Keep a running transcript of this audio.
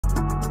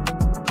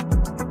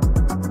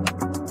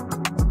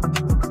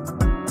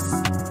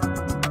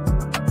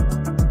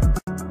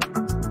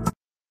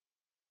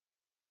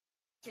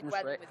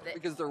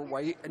because they're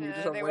white and you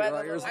just have white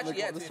wires and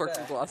like the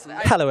circle glasses.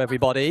 Hello,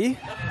 everybody.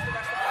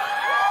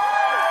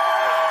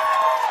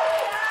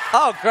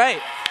 Oh, great.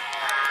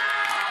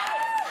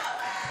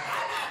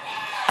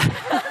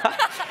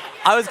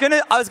 I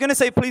was gonna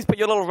say please put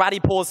your little ratty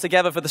paws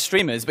together for the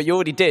streamers, but you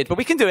already did. But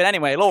we can do it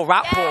anyway. A little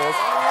rat paws.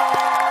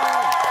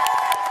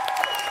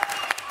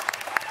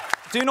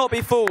 Do not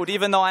be fooled.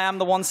 Even though I am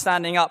the one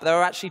standing up, there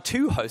are actually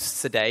two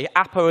hosts today.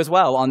 Apo as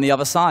well on the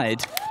other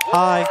side.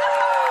 Hi.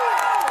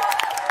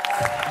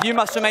 You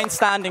must remain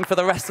standing for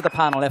the rest of the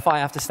panel. If I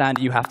have to stand,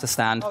 you have to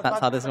stand. That's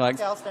how this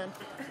works. I'll stand.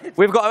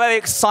 We've got a very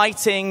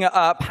exciting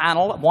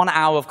panel, 1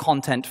 hour of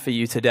content for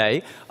you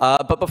today.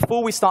 But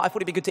before we start, I thought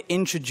it'd be good to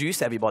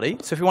introduce everybody.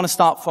 So if you want to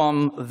start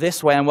from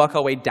this way and work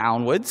our way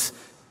downwards,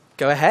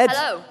 go ahead.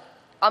 Hello,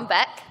 I'm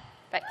Beck.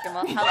 Beck, your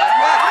mom. Hello.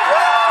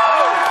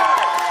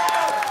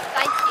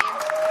 Thank you.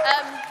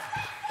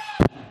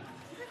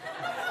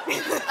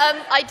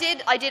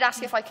 I did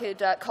ask if I could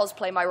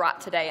cosplay my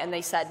rat today, and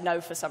they said no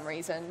for some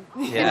reason.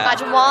 Yeah. Can you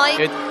imagine why?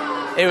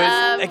 It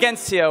was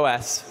against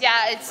TOS.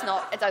 Yeah, it's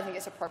not. I don't think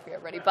it's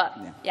appropriate, really. But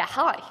yeah,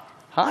 hi.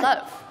 Hi.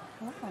 Hello.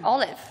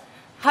 Olive.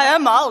 Hi,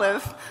 I'm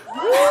Olive.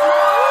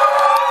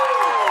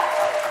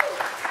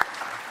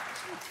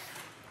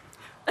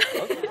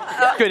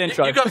 Good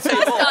intro. You've got to say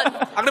more.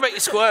 I'm going to make you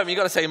squirm. You've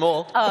got to say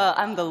more.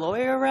 I'm the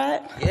lawyer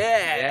rat.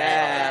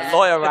 Yeah,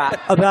 lawyer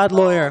rat. A bad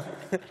lawyer.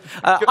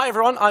 Hi,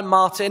 everyone. I'm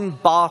Martin,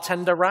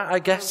 bartender rat, I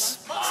guess.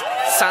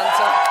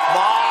 Santa.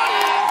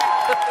 Marty.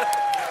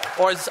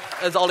 Or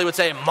as Ollie would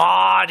say,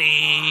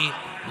 Marty.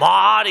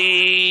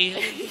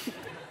 Marty.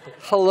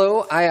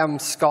 Hello, I am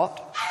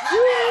Scott.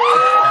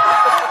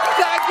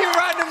 Thank you,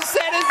 random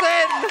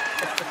citizen.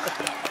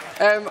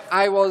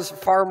 I was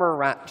farmer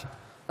rat.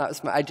 That was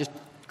I just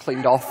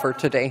cleaned off for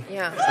today.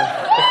 Yeah.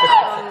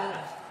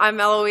 I'm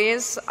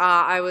Eloise.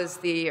 I was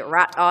the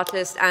rat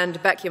artist and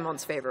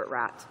Beckymon's favorite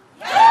rat.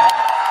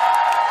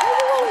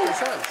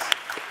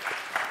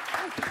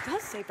 It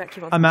does say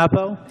Beckymon. I'm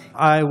Apo.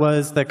 I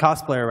was the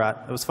cosplayer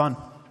rat. It was fun.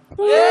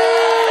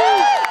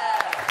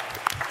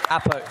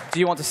 Apo, do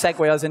you want to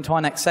segue us into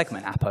our next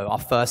segment, Apo, our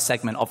first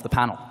segment of the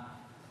panel?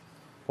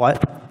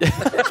 What? Do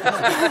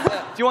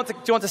you want to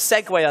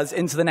segue us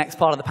into the next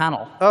part of the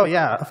panel? Oh,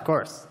 yeah, of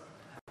course.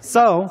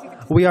 So,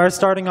 we are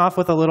starting off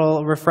with a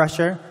little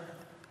refresher.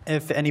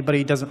 If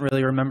anybody doesn't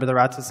really remember the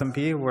Rats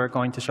SMP, we're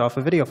going to show off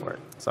a video for it.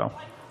 So,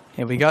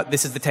 here we go.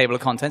 This is the table of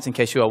contents, in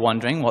case you are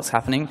wondering what's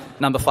happening.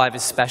 Number 5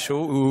 is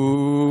special.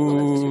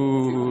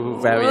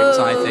 Ooh, very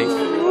exciting.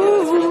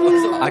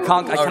 I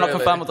cannot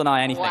confirm or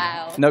deny anything.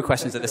 Wow. No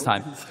questions at this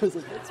time.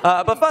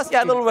 But first,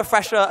 yeah, a little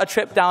refresher, a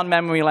trip down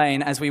memory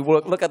lane as we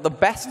look at the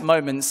best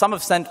moments, some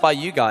have sent by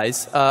you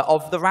guys,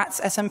 of the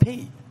Rats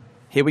SMP.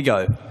 Here we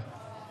go.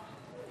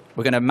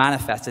 We're going to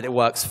manifest it. It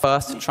works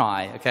first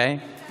try, okay?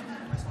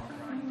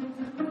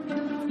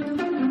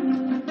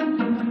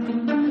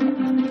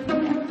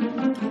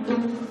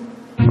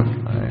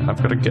 I've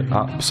got to get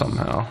up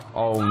somehow.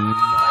 Oh, no.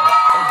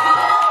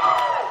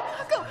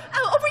 I'll go.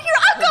 Oh, over here.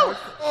 I'll go.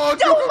 Oh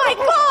my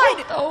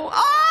God. Oh.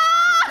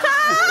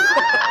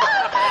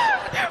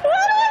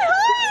 Where do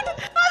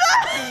I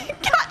hide?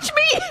 Catch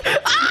me.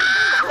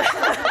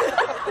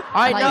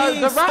 I know,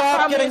 the rat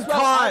family is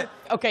caught.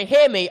 Okay,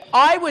 hear me.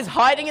 I was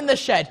hiding in the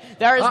shed.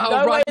 There is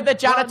no way the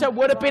janitor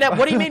would have been able.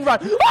 What do you mean run?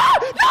 Ah!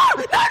 No!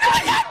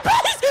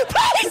 Please!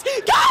 Please!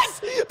 Guys!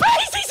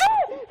 Please! He's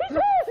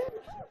here!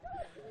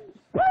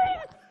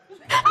 Please!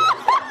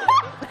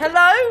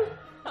 Hello?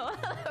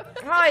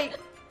 Hi.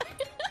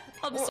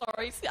 I'm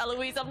sorry,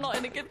 Eloise. I'm not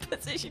in a good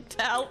position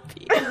to help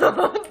you.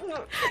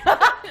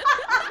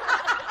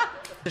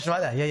 Just right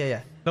there. Yeah.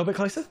 A little bit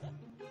closer.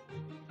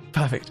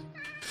 Perfect.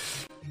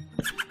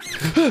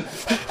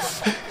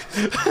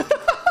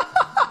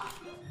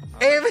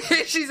 Amy,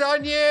 she's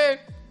on you!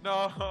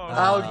 No.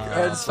 Oh,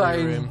 it's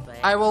fine.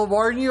 I will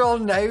warn you all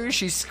now,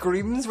 she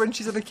screams when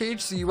she's in a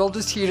cage, so you will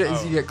just hear it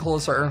as you get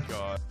closer.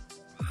 God.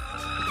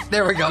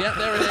 There we go. Yeah,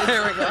 there it is.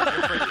 There we go.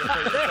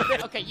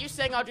 Okay, you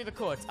sing, I'll do the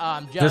chords.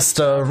 Just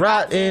a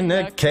rat in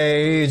a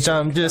cage.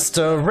 I'm just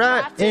a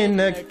rat in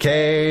a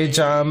cage.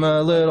 I'm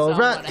a little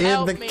rat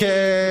in the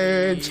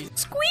cage.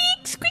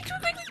 Squeak, squeak,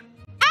 squeak.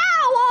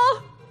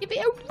 Ow! You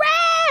be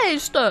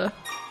erased.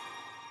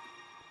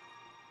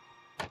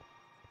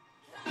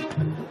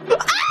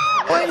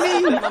 Why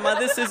me? Mama,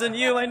 this isn't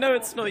you. I know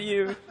it's not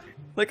you.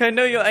 Like, I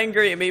know you're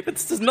angry at me, but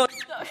this is not.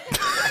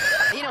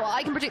 You know what?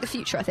 I can predict the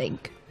future, I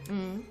think.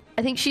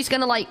 I think she's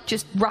gonna, like,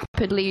 just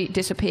rapidly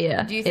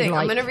disappear. Do you think? In,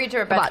 like, I'm gonna read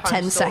her a bedtime about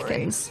 10 story.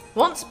 seconds.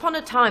 Once upon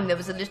a time, there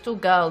was a little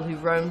girl who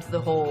roamed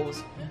the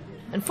halls.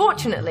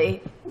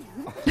 Unfortunately...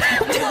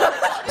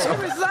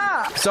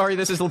 Sorry,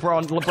 this is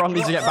LeBron. LeBron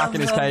needs to get back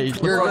in his cage.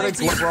 You're going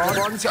to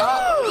LeBron.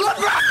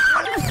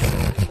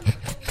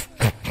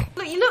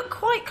 Look, you look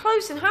quite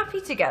close and happy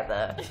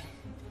together.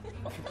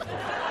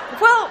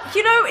 Well,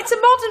 you know, it's a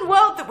modern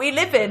world that we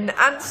live in,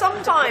 and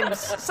sometimes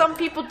some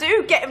people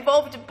do get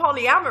involved in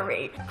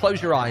polyamory.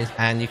 Close your eyes,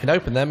 and you can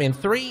open them in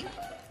 3,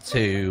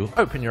 2,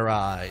 open your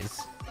eyes.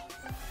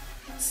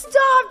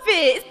 Stop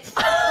it!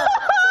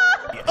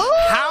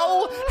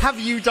 How have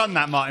you done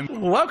that,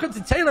 Martin? Welcome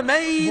to Tailor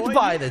Made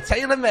by the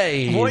Tailor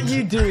Made. What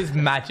you do is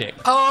magic.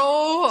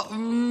 Oh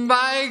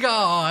my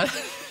god.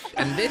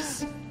 And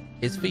this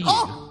is for you.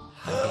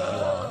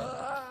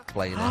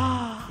 Playing it.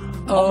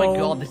 Oh my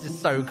god, this is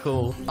so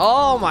cool.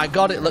 Oh my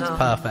god, it looks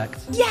perfect.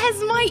 Yes,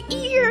 my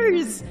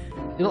ears!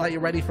 You look like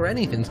you're ready for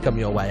anything to come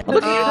your way.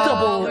 Look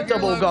at you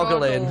double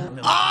goggling.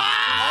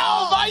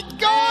 Oh my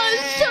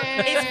gosh!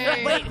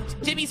 Wait,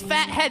 Jimmy's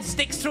fat head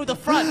sticks through the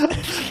front.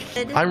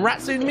 I'm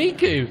Ratsune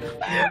Miku.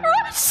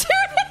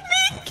 Ratsune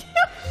Miku!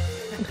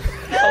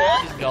 Oh,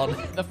 he's gone.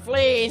 The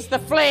fleas, the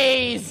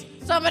fleas!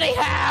 Somebody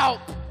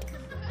help!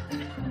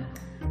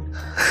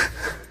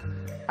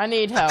 I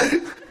need help.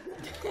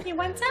 You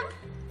want some?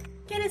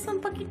 ¿Quieres un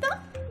poquito?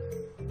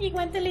 You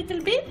want a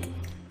little bit?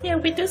 Yeah,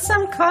 we do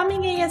some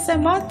calming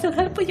ASMR to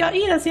help with your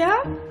ears,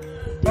 yeah?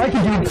 I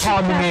can do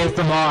calming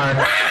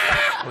ASMR.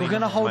 We're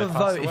gonna hold a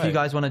vote if you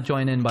guys want to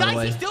join in, by the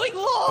way. He's doing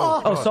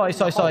law! Oh, sorry.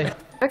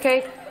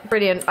 Okay,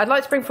 brilliant. I'd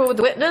like to bring forward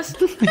the witness.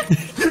 You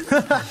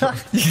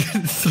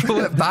can throw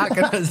it back,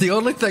 and it's the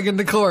only thing in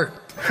the court.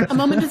 A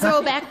moment to throw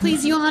it back,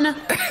 please, Johanna.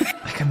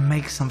 I can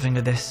make something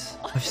of this.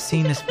 I've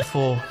seen this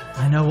before.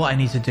 I know what I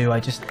need to do. I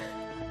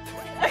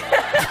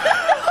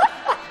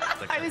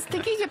was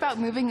thinking about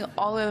moving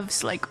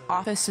Olive's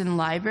office and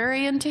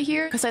library into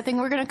here because I think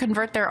we're gonna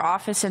convert their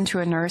office into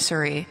a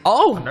nursery.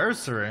 Oh, A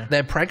nursery?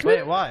 they're pregnant?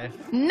 Wait, why?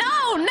 No!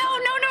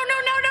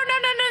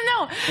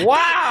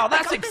 Wow,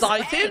 that's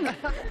exciting!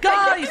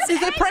 Guys,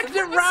 there's a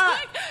pregnant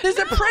rat! There's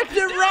a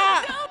pregnant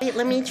rat! Wait,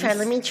 let me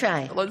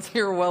try. Let's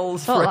hear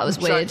Will's Oh, that was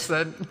French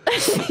weird. accent.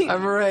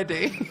 I'm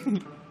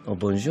ready. Oh,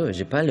 bonjour,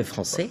 je parle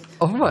français.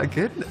 Oh my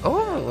goodness.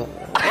 Oh.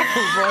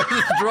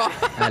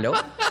 Hello?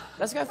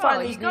 Let's go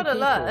find these you new gotta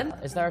people. learn.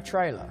 Is there a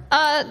trailer?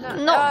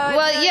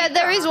 Well, yeah,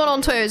 there is one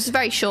on Twitter. It's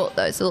very short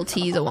though. It's a little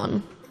teaser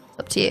one. It's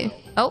up to you.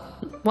 Oh,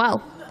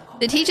 wow.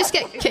 Did he just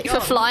get kicked for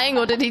flying,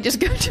 or did he just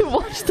go to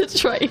watch the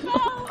trailer?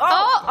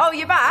 Oh,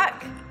 you're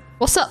back.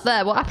 What's up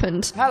there? What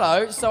happened?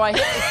 Hello. So I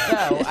hit the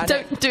bell. And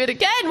Don't do it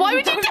again. Why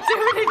would you do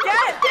it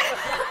again?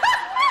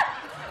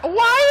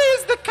 Why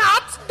is the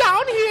cat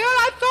down here?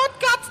 I thought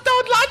cats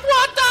don't like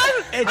water.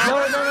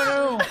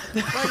 No.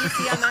 Well, you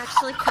see, I'm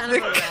actually kind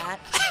of a rat.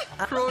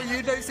 Crow,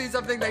 you now say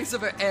something nice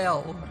about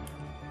L.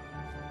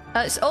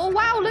 Oh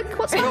wow! Look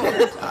what's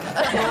happened.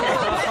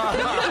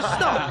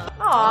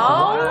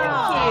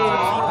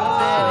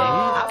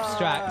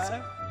 Abstract.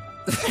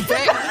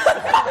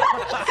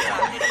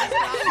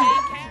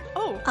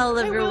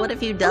 Oliver, what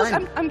have you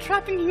done? I'm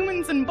trapping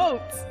humans in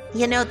boats.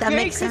 You know, that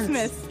Merry makes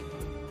Christmas. sense.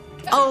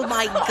 Oh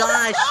my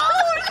gosh.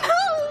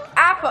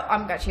 Appo,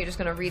 I'm actually just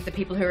gonna read the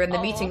people who are in the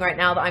meeting right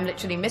now that I'm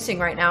literally missing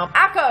right now.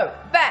 Akko,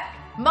 Beck,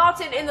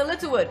 Martin in the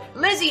Littlewood,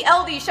 Lizzie,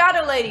 LD,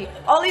 Shadow Lady,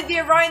 Ollie the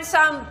Orion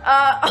Sound,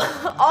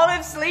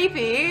 Olive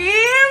Sleepy.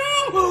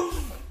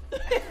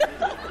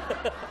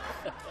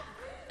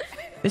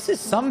 This is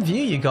some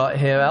view you got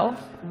here, El.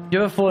 You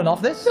ever fallen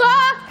off this?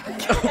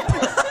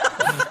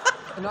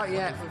 Not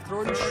yet. We've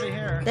thrown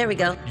here. There we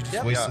go. You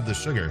just wasted the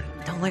sugar.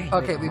 Don't worry.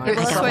 Okay, we put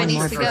That's where it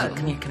needs to go.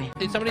 Come here.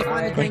 Did somebody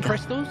find the green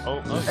crystals? Oh,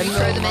 And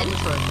throw them in.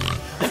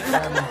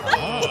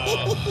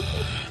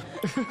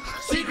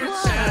 Secret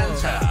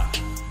Santa,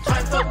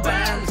 time for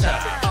banter.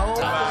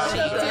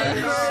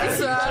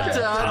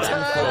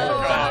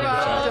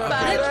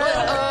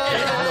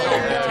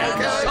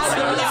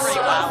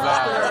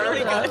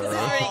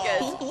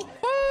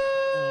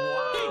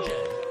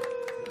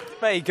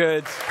 Very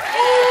good.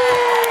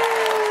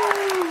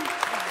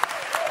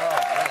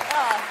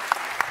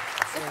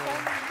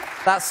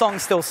 That song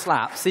still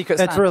slaps. Secret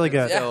Santa. It's really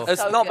good. Yeah,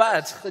 it's not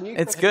bad.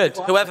 It's good.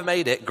 Whoever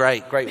made it,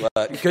 great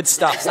work. Good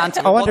stuff.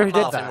 Santa. I wonder who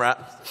did Martin that.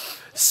 Rat.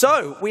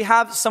 So we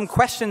have some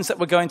questions that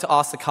we're going to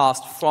ask the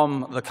cast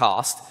from the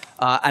cast,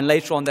 and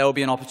later on there will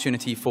be an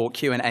opportunity for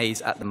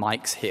Q&As at the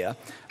mics here.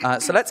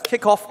 So let's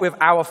kick off with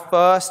our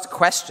first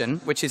question,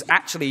 which is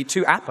actually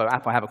to Appo.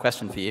 Appo, I have a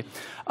question for you.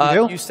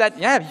 You said,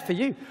 yeah, for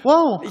you.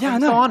 Whoa, yeah,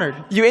 I'm so honored.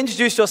 You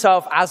introduced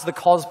yourself as the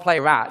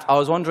cosplay rat. I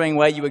was wondering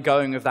where you were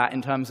going with that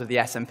in terms of the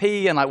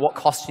SMP and what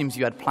costumes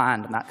you had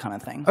planned and that kind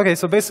of thing. Okay,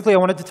 so basically I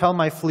wanted to tell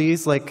my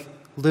fleas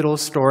little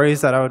stories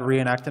that I would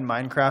reenact in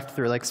Minecraft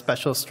through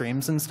special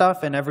streams and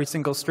stuff, and every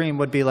single stream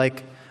would be a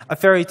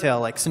fairy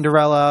tale, like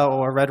Cinderella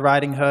or Red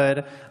Riding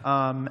Hood,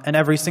 and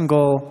every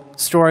single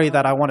story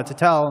that I wanted to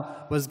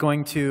tell was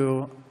going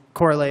to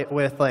correlate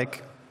with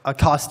a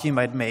costume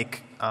I'd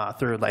make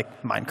through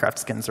Minecraft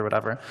skins or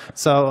whatever.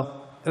 So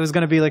it was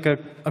going to be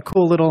a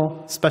cool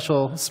little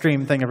special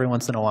stream thing every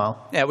once in a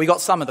while. Yeah, we got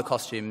some of the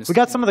costumes. We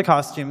got some of the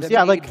costumes.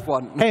 Yeah,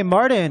 hey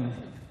Martin,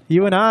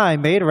 you and I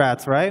made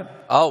rats, right?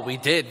 Oh, we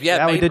did.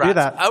 Yeah, we did rats. do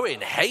that.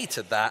 Owen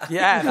hated that.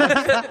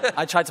 Yeah,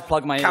 I tried to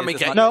plug my ears. Can we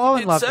get No,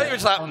 Owen loved so it. he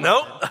was like,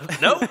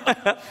 nope.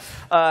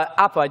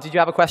 Appa, did you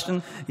have a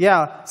question?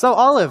 Yeah. So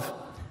Olive,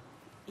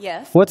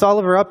 Yes. what's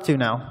Oliver up to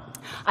now?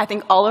 I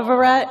think Oliver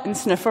Rat and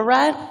Sniffer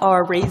Rat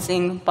are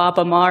raising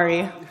Baba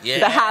Mari,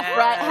 the half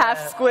rat,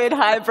 half squid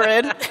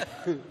hybrid.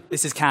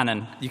 This is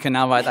canon. You can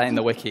now write that in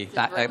the wiki.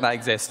 That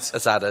exists.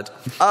 It's added.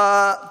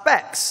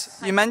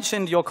 Bex, you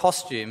mentioned your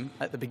costume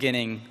at the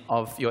beginning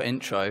of your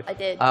intro. I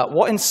did.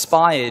 What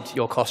inspired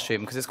your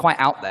costume? Because it's quite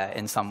out there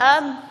in some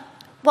ways.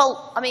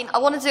 Well, I mean, I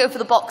wanted to go for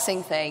the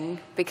boxing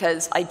thing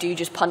because I do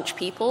just punch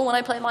people when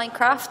I play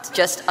Minecraft.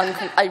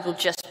 I will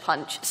just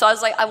punch. So I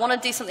was like, I want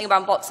to do something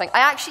around boxing. I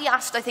actually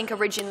asked, I think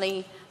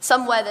originally,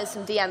 somewhere there's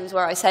some DMs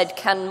where I said,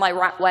 can my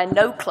rat wear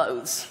no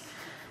clothes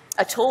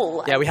at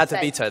all? Yeah, and we had to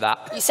veto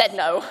that. You said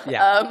no.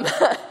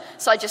 Yeah.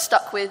 So I just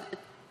stuck with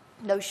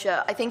no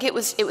shirt. I think it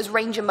was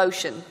range of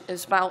motion.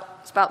 It's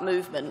about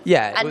movement.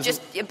 Yeah. And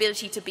just the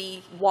ability to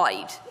be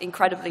wide,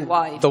 incredibly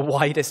wide. The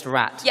widest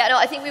rat. Yeah, no,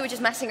 I think we were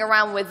just messing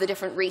around with the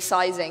different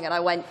resizing, and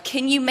I went,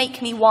 can you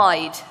make me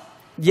wide?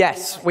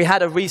 Yes, we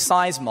had a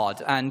resize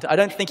mod, and I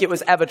don't think it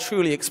was ever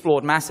truly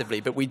explored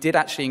massively, but we did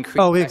actually increase...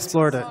 Oh, we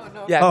explored it.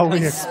 Yeah,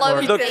 we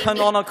explored the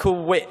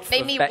canonical width.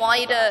 Made me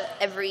wider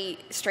every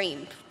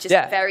stream, just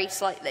very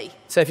slightly.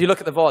 So if you look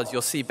at the VODs,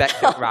 you'll see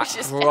Beckett Rat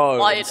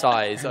grow in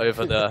size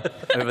over the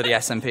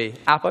SMP.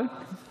 Apo?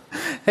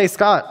 Hey,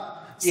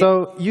 Scott.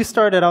 So you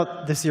started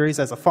out the series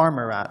as a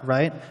farmer rat,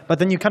 right? But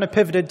then you kind of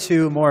pivoted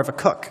to more of a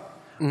cook.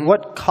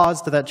 What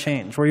caused that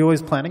change? Were you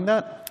always planning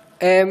that?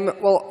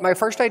 Well, my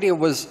first idea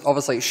was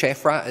obviously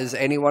chef rat, as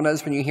anyone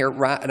is when you hear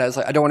rat, and I was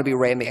like, I don't want to be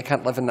Remy, I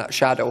can't live in that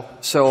shadow.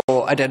 So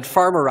I did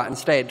farmer rat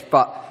instead,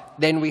 but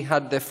then we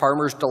had the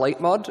Farmer's Delight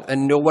mod,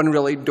 and no one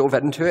really dove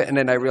into it, and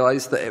then I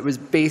realized that it was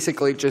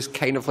basically just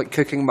kind of like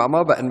Cooking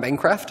Mama, but in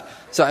Minecraft.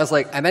 So I was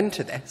like, I'm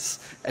into this,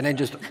 and then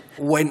just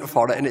went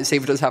for it, and it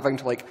saved us having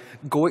to like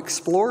go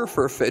explore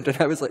for food, and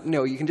I was like,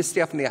 no, you can just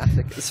stay up in the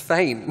attic, it's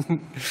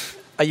fine.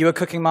 Are you a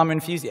Cooking Mama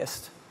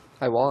enthusiast?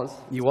 I was.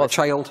 You was.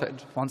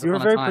 Childhood. You were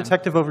very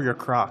protective over your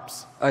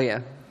crops. Oh, yeah.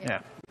 Yeah.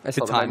 I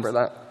still remember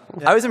that.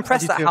 I was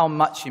impressed at how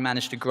much you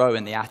managed to grow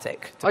in the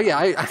attic. Oh, yeah,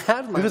 I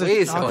had my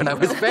ways going. I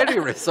was very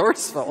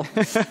resourceful.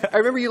 I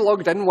remember you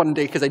logged in one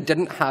day because I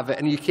didn't have it,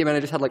 and you came in and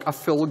I just had like a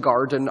full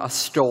garden, a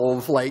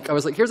stove. Like, I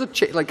was like, here's a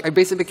like, I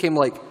basically became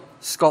like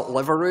Scott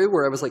Liveroo,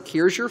 where I was like,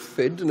 here's your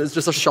food, and it's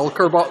just a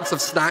shulker box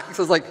of snacks.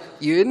 I was like,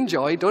 you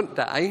enjoy, don't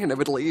die, and I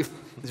would leave.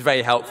 It's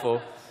very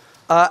helpful.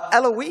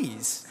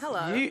 Eloise,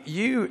 hello.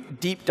 You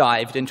deep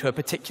dived into a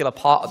particular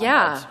part of the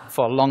mod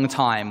for a long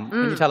time.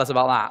 Can you tell us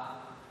about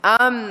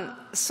that?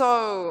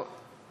 So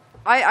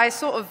I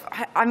sort of,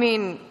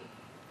 I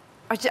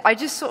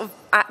just sort of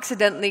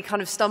accidentally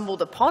kind of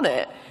stumbled upon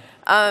it.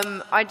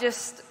 I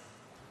just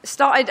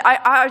started,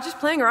 I was just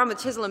playing around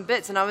with chisel and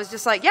bits, and I was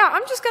just like, yeah,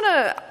 I'm just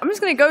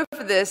gonna go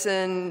for this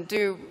and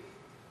do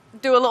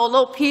a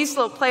little piece,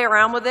 little play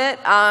around with it.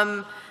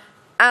 And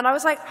I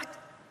was like,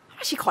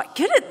 actually quite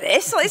good at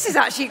this. Like, this is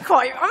actually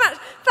quite,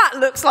 that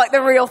looks like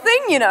the real thing,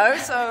 you know?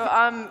 So,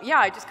 yeah,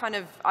 I just kind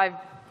of, I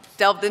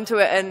delved into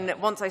it, and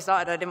once I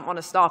started, I didn't want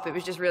to stop. It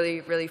was just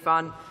really, really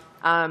fun.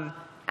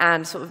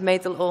 And sort of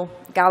made the little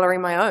gallery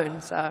my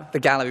own, so. The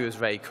gallery was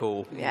very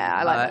cool. Yeah,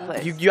 I like the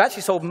place. You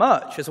actually sold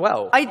merch as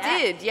well. I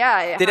did,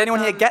 yeah. Did anyone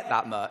here get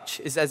that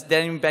merch? Did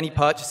anyone any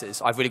purchases?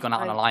 I've really gone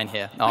out on a line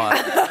here.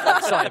 Oh,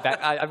 sorry,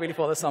 Beck. I really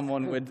thought that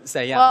someone would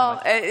say yeah.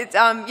 Well,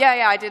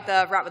 yeah, I did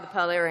the rat with the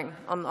pearl earring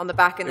on the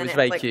back, and then it was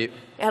very cute.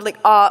 It had like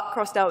art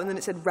crossed out, and then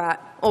it said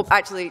rat. Or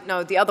actually,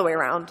 no, the other way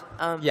around.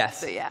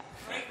 Yes. So yeah.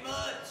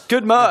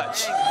 Good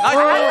merch.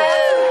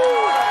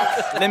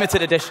 Nice.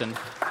 Limited edition.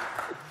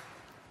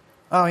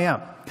 Oh, yeah.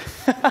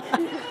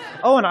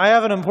 Oh, and I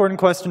have an important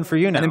question for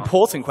you now. An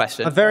important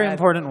question? A very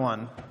important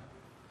one.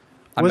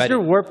 Was your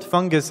warped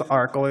fungus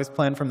arc always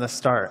planned from the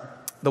start?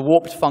 The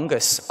warped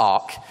fungus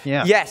arc?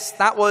 Yeah. Yes,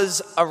 that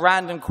was a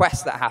random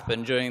quest that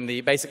happened during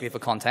the, basically for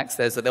context,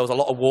 there was a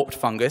lot of warped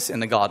fungus in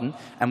the garden,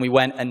 and we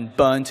went and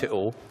burnt it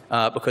all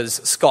because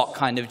Scott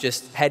kind of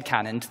just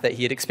headcanoned that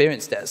he had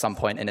experienced it at some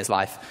point in his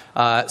life.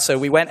 So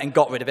we went and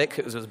got rid of it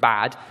because it was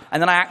bad,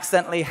 and then I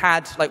accidentally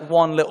had like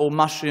one little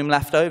mushroom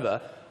left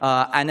over.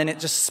 And then it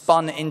just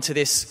spun into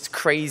this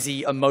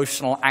crazy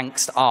emotional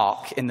angst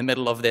arc in the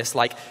middle of this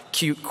like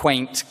cute,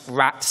 quaint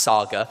rat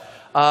saga.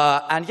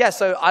 And yeah,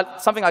 so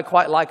something I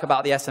quite like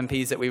about the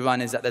SMPs that we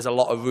run is that there's a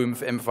lot of room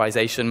for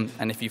improvisation,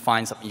 and if you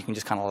find something, you can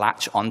just kind of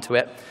latch onto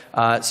it.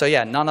 So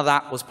yeah, none of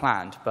that was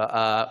planned,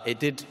 but it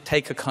did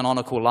take a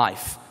canonical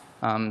life.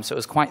 So it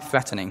was quite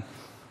threatening.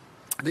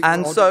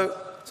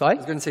 Sorry? I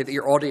was going to say that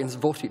your audience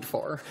voted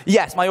for.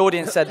 Yes, my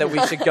audience said that we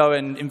should go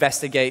and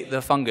investigate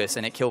the fungus,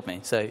 and it killed me.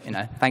 So, you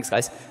know, thanks,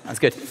 guys. That's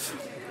good.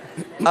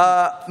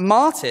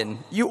 Martin,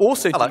 you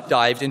also deep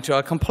dived into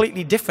a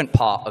completely different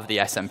part of the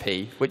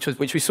SMP,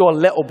 which we saw a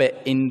little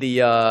bit in the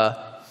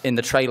in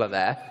the trailer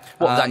there.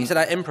 What was that? You said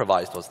that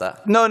improvised, was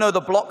that? No,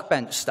 the block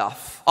bench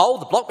stuff. Oh,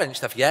 the block bench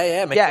stuff.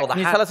 Yeah. Can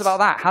you tell us about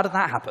that? How did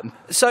that happen?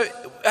 So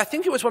I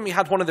think it was when we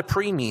had one of the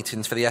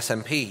pre-meetings for the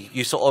SMP.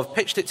 You sort of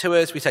pitched it to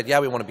us. We said,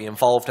 yeah, we want to be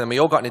involved. And we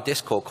all got in a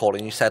Discord call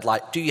and you said,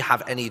 like, do you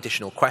have any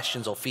additional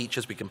questions or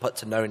features we can put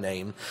to No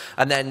Name?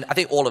 And then I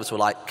think all of us were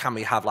like, can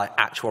we have like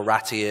actual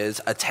rat ears?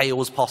 Are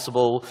tails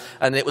possible?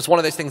 And it was one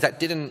of those things that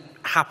didn't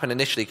happen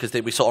initially because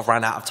we sort of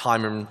ran out of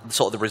time and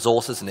sort of the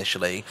resources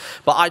initially.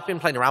 But I'd been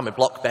playing around with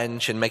block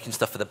bench and making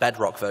stuff for the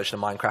Bedrock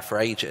version of Minecraft for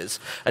ages.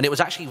 And it was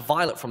actually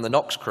Violet from the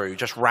Nox crew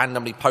just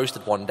randomly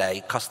posted one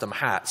day custom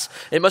hats.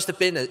 It must have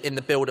been in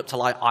the build up to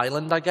like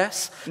Island, I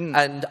guess.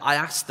 And I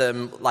asked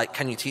them, like,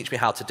 can you teach me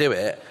how to do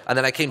it? And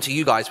then I came to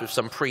you guys with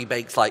some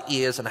pre-baked like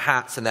ears and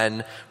hats, and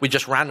then we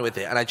just ran with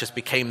it. And I just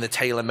became the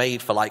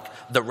tailor-made for like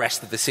the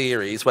rest of the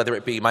series, whether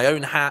it be my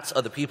own hats,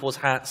 other people's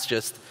hats.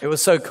 It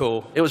was so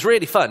cool. It was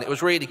really fun. It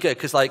was really good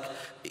because like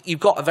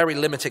you've got a very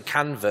limited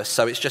canvas,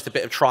 so it's just a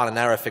bit of trial and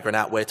error figuring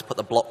out where to put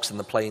the blocks and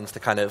the planes to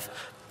kind of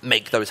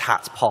make those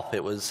hats pop.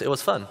 It was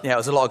fun. Yeah, it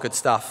was a lot of good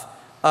stuff.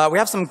 We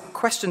have some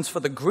questions for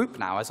the group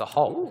now as a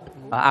whole.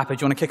 Appa,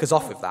 do you want to kick us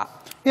off with that?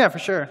 Yeah, for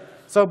sure.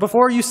 So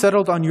before you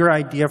settled on your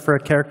idea for a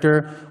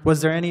character,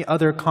 was there any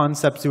other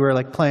concepts you were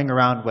like playing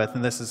around with?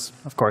 And this is,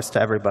 of course,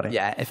 to everybody.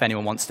 Yeah, if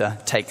anyone wants to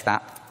take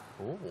that.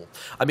 Ooh.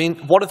 I mean,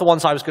 one of the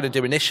ones I was going to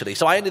do initially,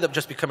 so I ended up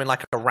just becoming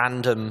like a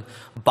random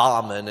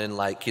barman and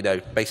like, you know,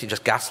 basically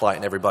just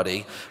gaslighting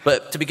everybody.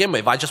 But to begin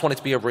with, I just wanted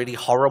to be a really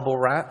horrible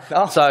rat.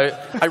 Oh. So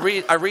I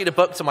read a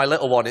book to my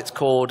little one. It's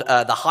called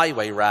The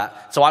Highway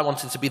Rat. So I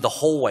wanted to be the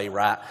hallway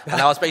rat. And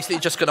I was basically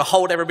just going to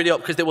hold everybody up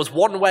because there was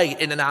one way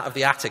in and out of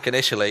the attic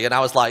initially. And I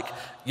was like,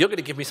 you're going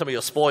to give me some of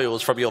your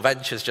spoils from your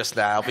ventures just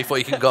now before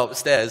you can go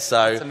upstairs.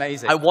 So that's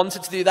amazing. I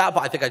wanted to do that,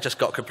 but I think I just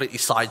got completely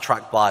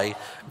sidetracked by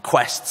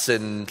quests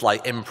and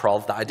like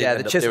improv that I didn't end up doing.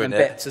 Yeah, the chisel and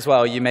bits as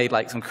well. You made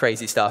like some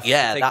crazy stuff.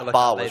 Yeah, that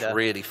bar was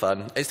really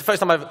fun. It's the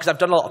first time because I've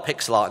done a lot of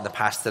pixel art in the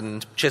past,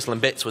 and chisel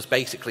and bits was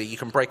basically you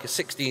can break a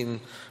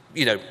 16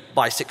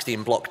 by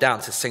 16 block down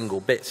to single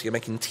bits. You're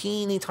making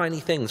teeny tiny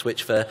things,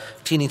 which for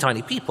teeny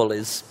tiny people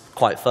is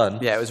quite fun.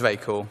 Yeah, it was very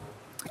cool.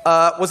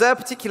 Was there a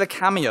particular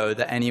cameo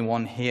that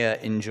anyone here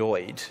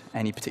enjoyed?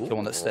 Any particular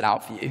one that stood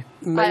out for you?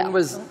 Mine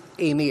was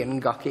Amy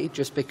and Gucky,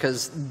 just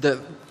because the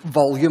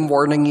volume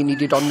warning you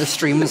needed on the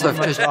streams of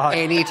just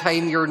any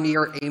time you're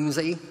near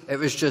Amesy, it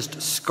was just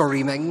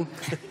screaming.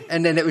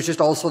 And then it was just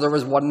also, there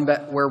was one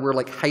bit where we're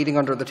like hiding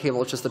under the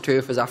table, it's just the two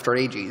of us after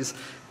ages,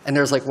 and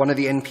there's like one of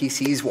the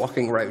NPCs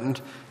walking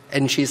around,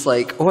 and she's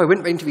like, oh, I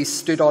wouldn't mind to be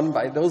stood on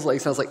by those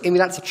legs. And I was like, Amy,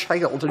 that's a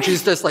child. And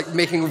she's just like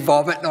making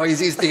vomit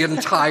noises the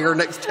entire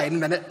next 10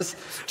 minutes,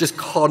 just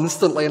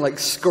constantly like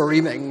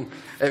screaming.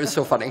 It was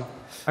so funny.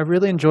 I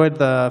really enjoyed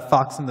the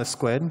Fox and the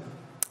Squid.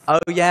 Oh,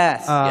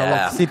 yes.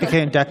 Like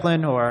CPK and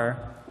Declan, or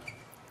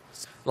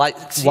like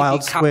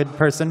Wild Squid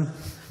person.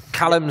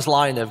 Callum's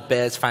line of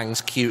bears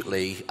fangs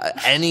cutely,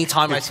 any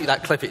time I see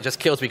that clip, it just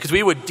kills me, because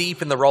we were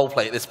deep in the role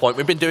play at this point.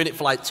 We've been doing it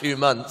for like 2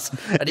 months,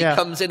 and he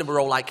comes in and we're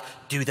all like,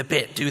 do the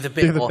bit, do the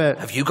bit. Or,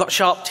 have you got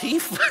sharp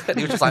teeth? And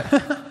he was just like,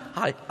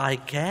 I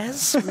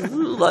guess.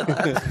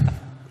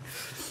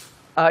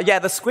 Yeah,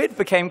 the squid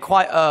became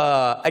quite,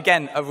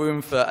 again, a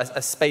room for,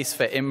 a space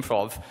for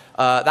improv.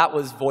 That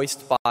was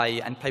voiced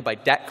by and played by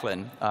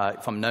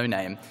Declan from No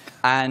Name.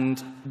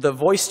 And the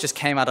voice just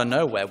came out of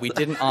nowhere. We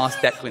didn't ask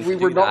Declan to do that. We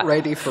were not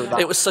ready for that.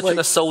 It was such an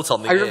assault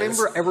on the ears. I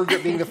remember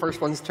Evergroup being the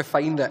first ones to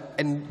find it,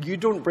 and you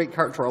don't break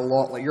character a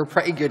lot. Like, you're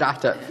pretty good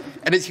at it.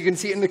 And as you can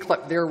see in the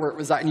clip there where it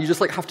was at, and you just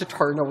like have to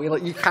turn away.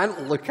 Like, you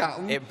can't look at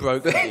him. It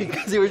broke me.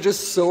 Because it was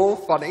just so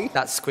funny.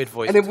 That squid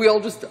voice. And then we all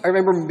just, I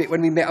remember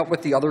when we met up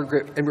with the other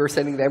group and we were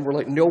sending them, we're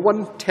like, no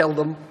one tell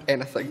them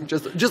anything.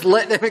 Just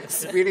let them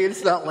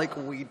experience that like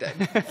we did.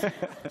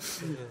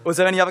 Was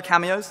there any other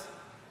cameos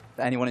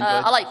that anyone enjoyed?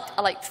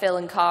 I liked Phil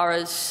and Cara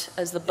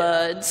as the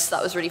birds.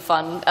 That was really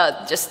fun.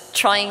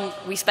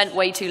 We spent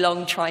way too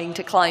long trying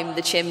to climb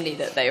the chimney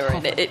that they were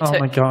in. It took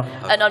my God.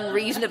 an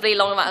unreasonably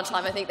long amount of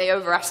time. I think they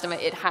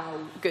overestimated how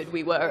good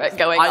we were at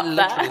going up there. I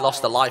literally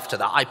lost a life to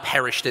that. I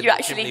perished in You the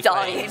actually chimney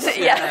died. flames.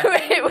 Yeah,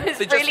 it was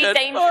really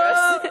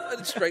dangerous.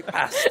 And straight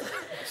past.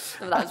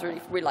 So that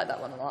was we liked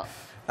that one a lot.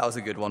 That was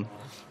a good one.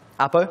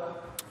 Apo?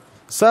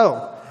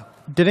 So,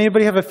 did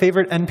anybody have a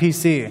favorite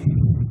NPC?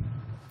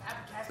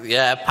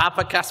 Yeah,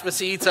 Papa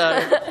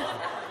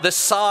Caspacito. The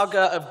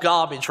saga of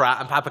Garbage Rat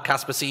and Papa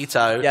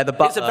Caspacito. Yeah, the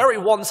butler. It's a very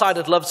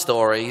one-sided love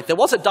story. There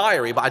was a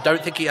diary, but I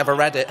don't think he ever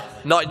read it.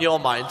 Not in your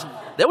mind.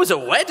 There was a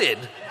wedding.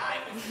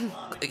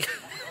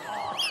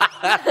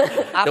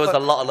 There was a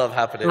lot of love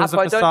happening. It was a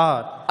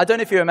facade. I don't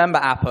know if you remember,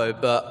 Apo,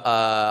 but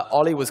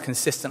Ollie was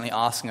consistently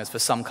asking us for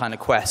some kind of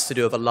quest to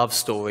do with a love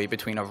story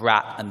between a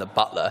rat and the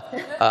butler.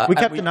 We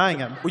kept denying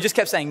him. We just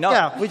kept saying no.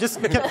 Yeah, we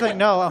kept saying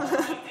no.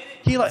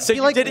 So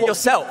you did it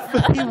yourself.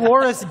 He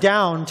wore us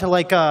down to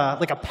like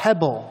a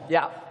pebble.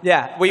 Yeah.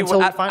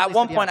 At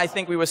one point, I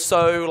think we were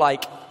so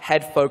like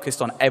head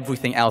focused on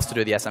everything else to do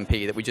with the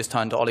SMP that we just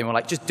turned to Ollie and were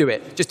like, just do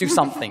it. Just do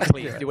something,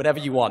 please. Do whatever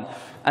you want.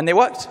 And they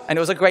worked. And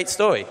it was a great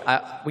story.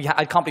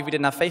 I can't believe we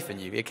didn't have faith in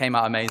you. It came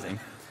out amazing.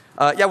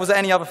 Yeah, was there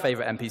any other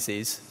favorite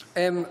NPCs?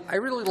 I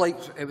really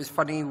liked, it was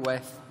funny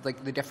with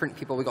like the different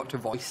people we got to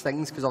voice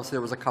things, because obviously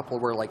there was a couple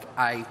where like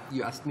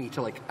you asked me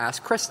to like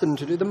ask Kristen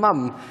to do the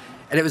mum,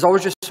 and it was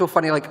always just so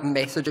funny like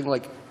messaging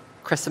like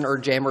Kristen or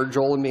Jem or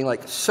Joel and being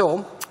like,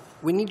 so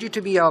we need you to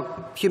be a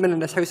human in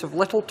this house of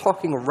little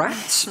talking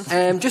rats.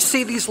 Just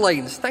say these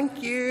lines,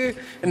 thank you.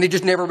 And they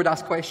just never would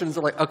ask questions.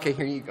 They're like, okay,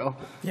 here you go.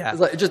 Yeah. It's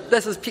like,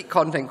 this is peak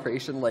content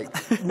creation. Like,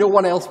 no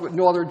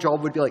other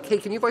job would be like, hey,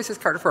 can you voice this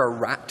character for a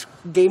rat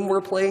game we're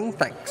playing?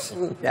 Thanks.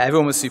 Yeah,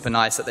 everyone was super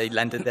nice that they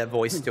lended their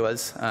voice to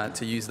us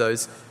to use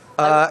those.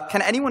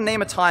 Can anyone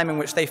name a time in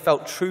which they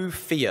felt true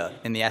fear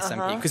in the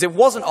SMP? Because it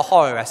wasn't a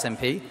horror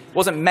SMP. It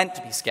wasn't meant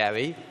to be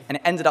scary, and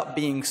it ended up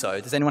being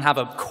so. Does anyone have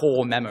a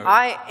core memory?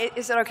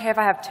 Is it okay if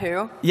I have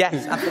two?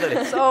 Yes,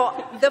 absolutely.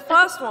 So the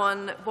first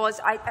one was,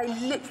 I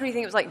literally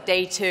think it was like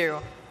day 2.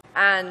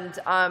 And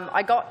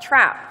I got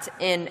trapped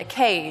in a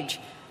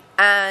cage.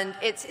 And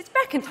it's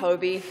Beck and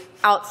Toby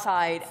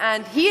outside.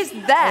 And he is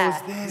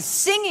there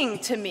singing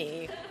to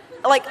me.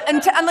 Like,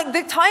 and like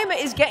the timer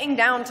is getting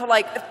down to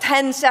like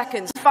 10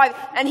 seconds, 5,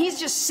 and he's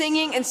just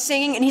singing and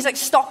singing, and he's like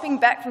stopping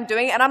Beck from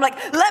doing it, and I'm like,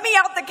 let me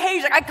out the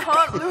cage, like I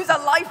can't lose a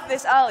life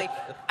this early.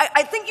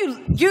 I think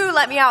you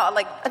let me out at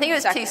like, I think it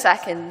was 2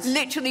 seconds.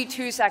 Literally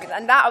 2 seconds,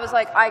 and that I was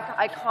like,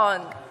 I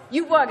can't.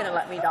 You were gonna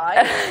let me die.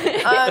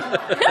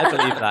 I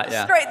believe that,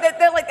 yeah. Straight,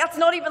 they're like, that's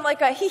not even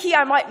like a hee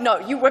I might. No,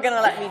 you were gonna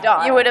let me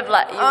die. You would have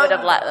let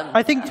them.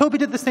 I think Toby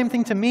did the same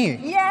thing to me.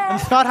 Yeah.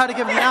 And Scott had to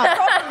get me out.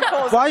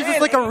 Why is this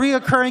like a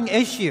reoccurring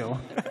issue?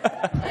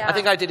 Yeah. I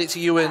think I did it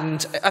to you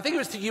and I think it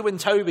was to you and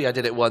Toby. I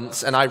did it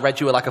once, and I read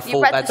you like a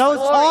full bed. That was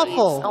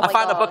awful. I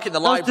found a book in the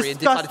library and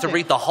decided to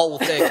read the whole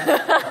thing. And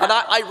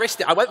I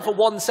risked it. I went for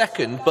 1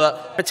 second,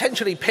 but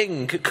potentially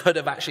Ping could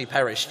have actually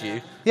perished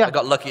you. Yeah. I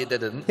got lucky it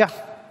didn't. Yeah.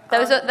 There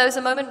was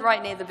a moment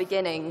right near the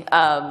beginning,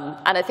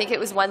 and I think it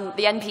was when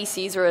the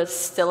NPCs were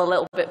still a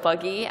little bit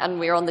buggy, and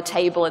we were on the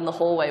table in the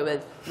hallway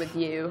with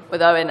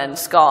Owen and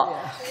Scott,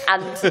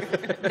 and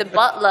the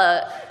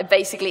butler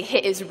basically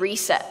hit his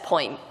reset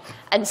point.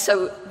 And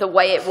so the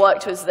way it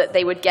worked was that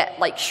they would get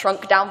like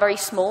shrunk down very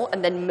small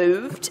and then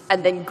moved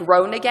and then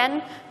grown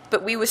again.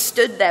 But we were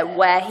stood there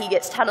where he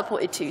gets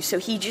teleported to, so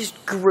he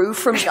just grew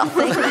from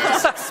nothing,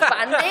 just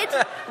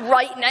expanded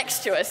right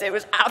next to us. It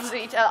was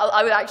absolutely,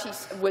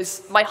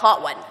 my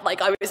heart went,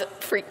 like I was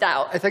freaked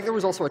out. I think there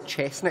was also a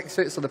chest next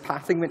to it, so the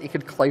pathing meant he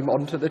could climb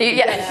onto the table.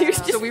 Yeah, he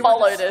just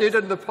followed it.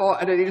 Stood in the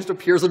pot, and then he just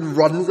appears and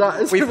runs at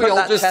us. We and put all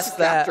that just chest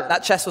there. scatter.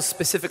 That chest was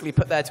specifically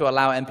put there to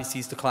allow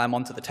NPCs to climb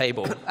onto the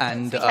table,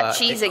 and We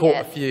kept it cheesing caught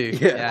it. a few.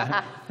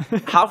 Yeah.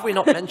 How have we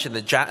not mentioned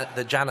the janitor?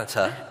 The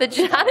janitor.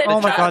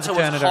 Oh my God, The the was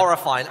janitor.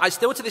 horrifying. I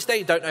still to this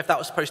day don't know if that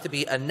was supposed to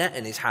be a net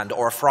in his hand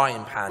or a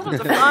frying pan.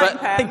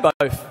 I think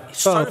both.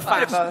 So Both.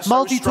 fast, so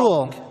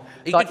Multi-tool. strong.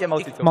 He could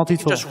multi-tool.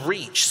 Multi-tool. just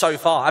reach so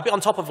far. I'd be on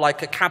top of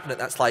like a cabinet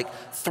that's like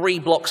 3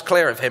 blocks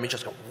clear of him. He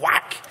just go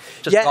whack,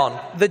 just gone.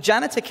 The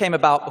janitor came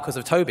about because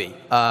of Toby,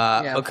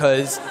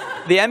 because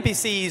the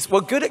NPCs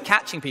were good at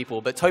catching people,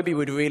 but Toby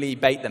would really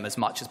bait them as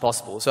much as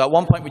possible. So at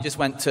one point we just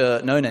went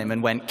to No Name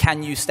and went,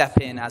 can you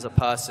step in as a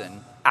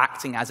person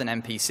acting as an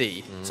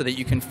NPC so that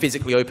you can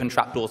physically open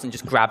trapdoors and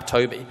just grab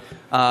Toby?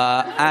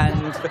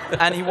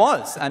 And he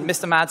was. And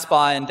Mr. Mad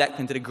Spy and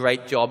Declan did a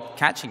great job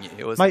catching you.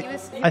 It was,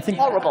 I think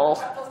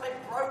horrible.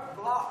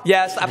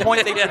 yes, at a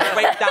point they just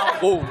break down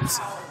walls.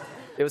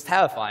 It was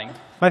terrifying.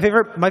 my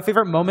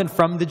favorite moment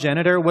from the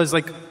janitor was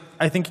like,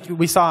 I think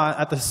we saw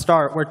at the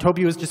start where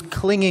Toby was just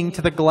clinging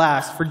to the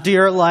glass for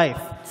dear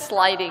life.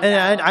 Sliding.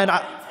 And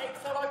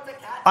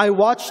I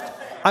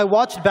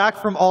watched back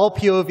from all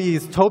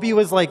POVs. Toby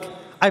was like,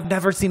 I've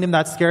never seen him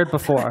that scared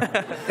before.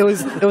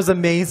 It was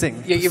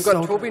amazing. Yeah, you've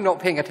got Toby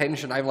not paying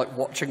attention. I'm like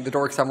watching the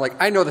door because I'm like,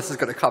 I know this is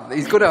going to come.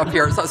 He's going to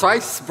appear. So I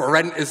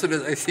sprint as soon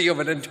as I see him,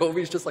 and then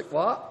Toby's just like,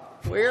 what?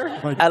 Where?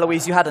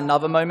 Eloise, you had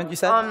another moment, you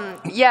said?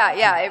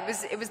 Yeah.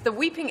 It was the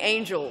Weeping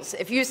Angels.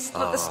 If you at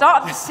the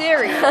start of the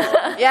series,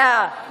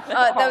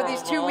 there were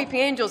these 2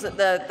 Weeping Angels at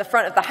the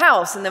front of the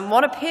house, and then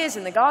one appears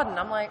in the garden.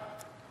 I'm like,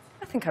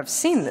 I think I've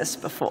seen this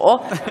before.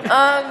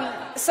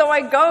 So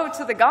I go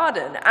to the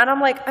garden, and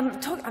I'm like,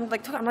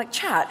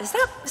 chat, is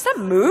that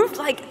moved?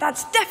 Like,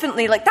 that's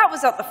definitely, like, that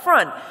was at the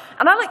front.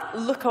 And I, like,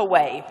 look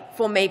away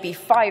for maybe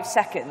 5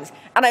 seconds,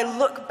 and I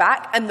look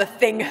back, and the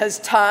thing has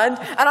turned,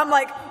 and I'm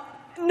like,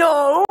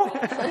 no.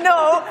 And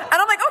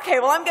I'm like, okay,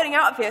 well, I'm getting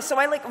out of here. So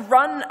I like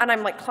run and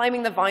I'm like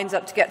climbing the vines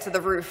up to get to the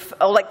roof,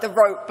 or like the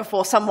rope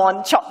before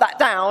someone chopped that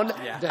down.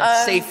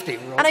 Yeah. Safety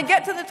rope. And I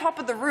get to the top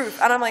of the roof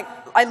and I'm like,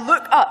 I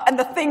look up and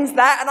the thing's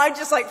there, and I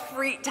just like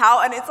freaked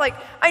out. And it's like,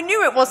 I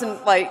knew it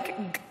wasn't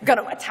like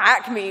gonna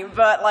attack me,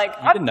 but like.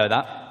 You didn't know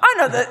that. I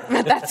know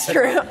that that's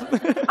true.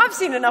 I've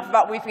seen enough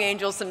about Weeping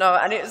Angels to know,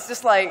 and it was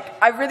just like,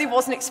 I really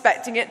wasn't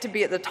expecting it to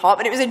be at the top,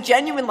 and it was a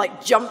genuine,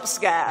 like, jump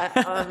scare.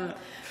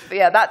 But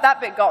yeah, that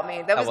bit got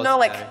me. There was no,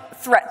 like,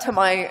 threat to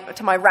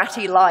my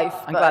ratty life.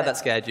 I'm glad that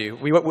scared you.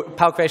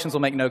 POWcreations will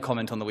make no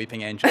comment on the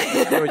Weeping Angels.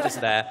 We were just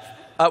there.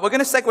 We're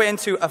going to segue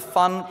into a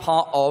fun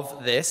part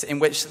of this, in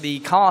which the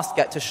cast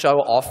get to show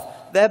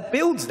off their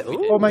builds that we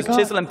did. Oh my God.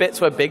 Chisel and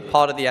Bits were a big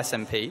part of the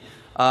SMP.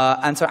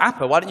 And so,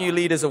 Appa, why don't you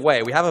lead us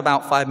away? We have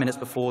about 5 minutes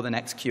before the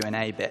next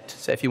Q&A bit.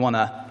 So if you want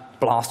to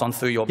blast on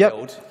through your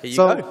build, here you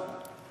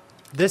go.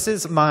 This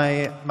is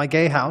my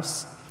gay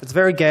house. It's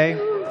very gay.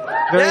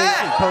 Very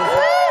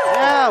cozy.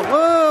 Yeah,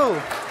 woo!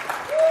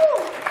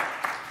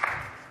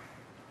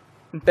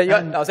 There you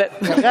go. That was it.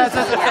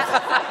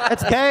 Yeah,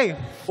 it's gay.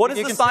 What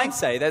does the sign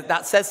say?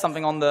 That says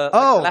something on the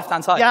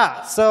left-hand side.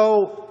 Yeah,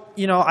 so,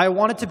 you know, I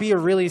wanted to be a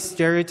really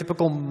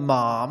stereotypical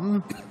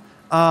mom.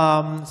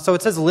 So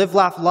it says live,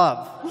 laugh,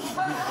 love.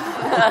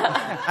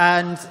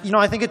 And, you know,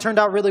 I think it turned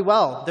out really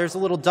well. There's a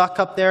little duck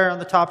up there on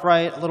the top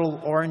right, a little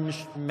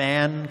orange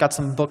man, got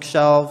some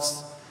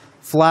bookshelves.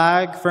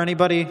 Flag for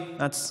anybody?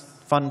 That's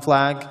fun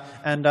flag.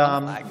 And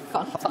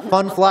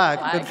fun flag,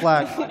 good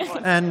flag.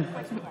 And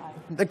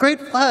a great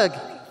flag.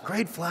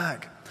 Great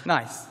flag.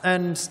 Nice.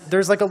 And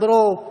there's like a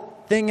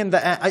little thing in the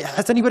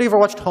has anybody ever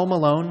watched Home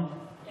Alone?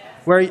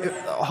 Where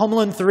Home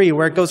Alone 3,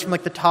 where it goes from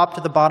like the top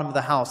to the bottom of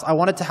the house. I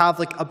wanted to have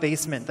like a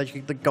basement that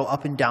you could like, go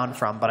up and down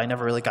from, but I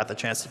never really got the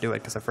chance to do it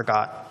because I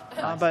forgot.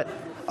 Nice.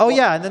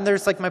 Yeah, and then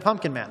there's like my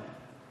pumpkin man.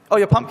 Oh,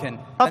 your pumpkin.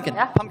 Pumpkin.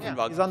 Yeah. Pumpkin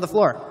rug. He's on the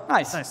floor.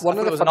 Nice. One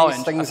of the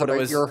funniest things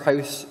about your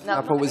house,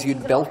 Apple, was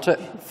you'd built it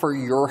for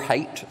your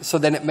height. So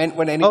then it meant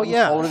when anyone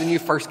taller than you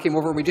first came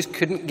over, we just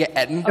couldn't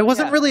get in. It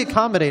wasn't really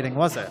accommodating,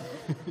 was it?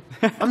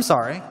 I'm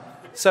sorry.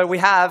 So we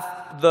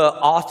have the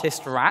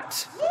artist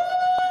rat.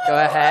 Go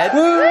ahead.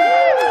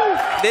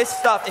 This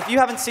stuff, if you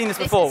haven't seen this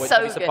before, which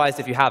I'd be surprised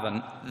if you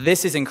haven't,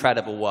 this is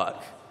incredible work.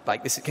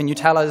 Like this, can you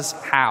tell us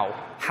how?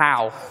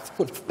 How?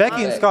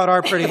 Becky and Scott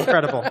are pretty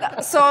incredible.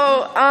 So,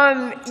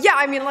 yeah,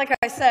 I mean, like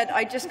I said,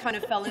 I just kind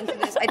of fell into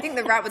this. I think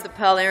the rat with the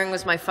pearl earring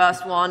was my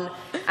first one,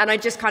 and I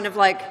just kind of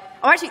like,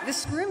 oh, actually, the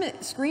scream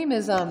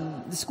is,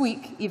 the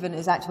squeak even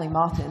is actually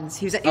Martin's.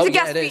 He's a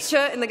guest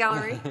feature in the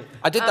gallery.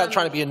 I did that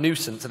trying to be a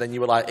nuisance, and then you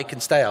were like, it can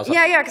stay. I was like,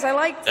 yeah, because I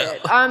liked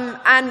it.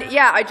 And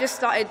yeah, I just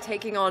started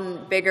taking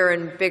on bigger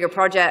and bigger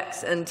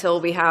projects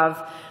until we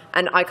have,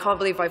 and I can't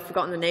believe I've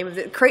forgotten the name of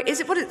it. Is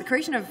it the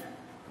creation of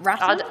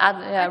Ratum?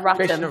 Yeah, Ratum.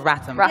 Creation of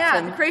Ratum.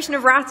 Yeah, the creation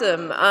of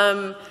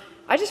Ratum.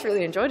 I just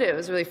really enjoyed it. It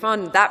was really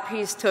fun. That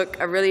piece took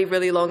a really,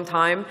 really long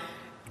time.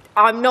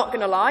 I'm not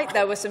going to lie,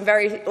 there were some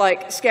very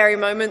like scary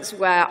moments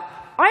where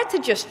I had to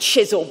just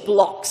chisel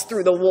blocks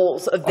through the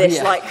walls of this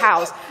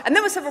house. And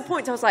there were several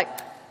points I was like,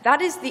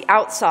 that is the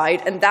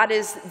outside and that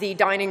is the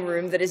dining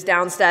room that is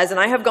downstairs and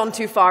I have gone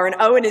too far and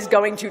Owen is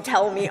going to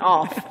tell me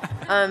off.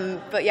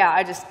 But yeah,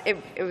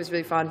 it was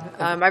really fun.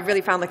 I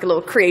really found like a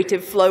little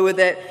creative flow with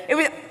it. It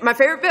was my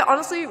favorite bit,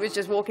 honestly, was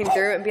just walking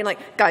through it and being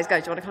like, guys, do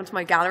you want to come to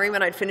my gallery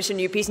when I'd finish a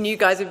new piece? And you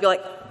guys would be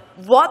like,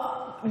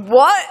 what?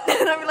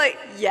 And I'd be like,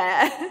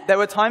 yeah. There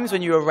were times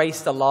when you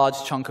erased a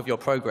large chunk of your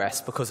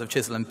progress because of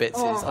Chisel and Bits'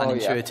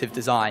 unintuitive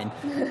design.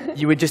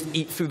 You would just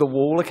eat through the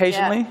wall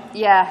occasionally.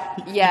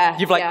 Yeah.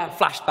 You've like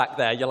flashed back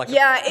there. You're like,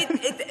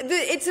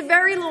 it's a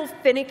very little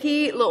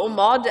finicky little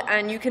mod,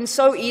 and you can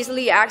so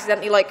easily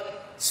accidentally like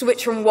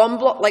switch from one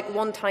block, like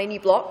one tiny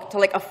block, to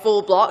like a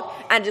full block,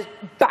 and just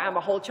bam,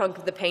 a whole chunk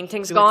of the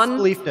painting's gone.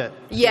 Like spleefed it.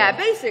 Yeah,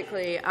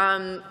 basically.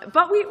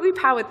 But we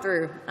powered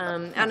through,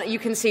 and you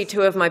can see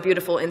two of my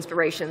beautiful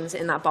inspirations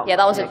in that bottom. Yeah,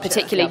 that was a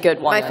particularly good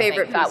one. My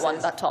favorite that one,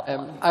 that top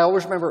one. I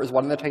always remember it was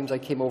one of the times I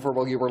came over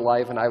while you were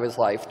live and I was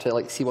live to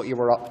like see what you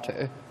were up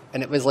to.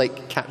 And it was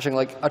like catching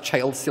like a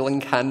child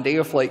stealing candy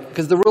of like,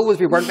 because the rule was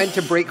we weren't meant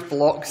to break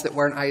blocks that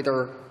weren't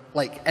either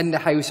like in the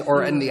house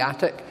or in the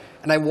attic.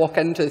 And I walk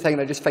into the thing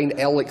and I just find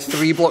Elle like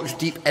 3 blocks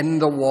deep in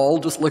the wall,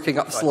 just looking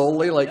up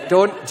slowly, like,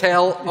 don't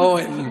tell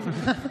Owen.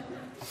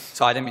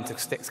 So I didn't mean to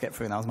skip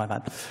through, that was my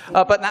bad.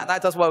 But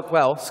that does work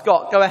well.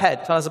 Scott, go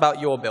ahead, tell us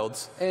about your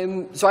builds.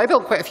 So I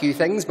built quite a few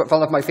things, but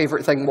one of my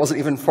favorite thing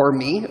wasn't even for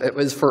me, it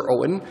was for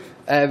Owen.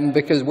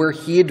 Because where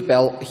he had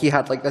built, he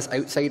had like this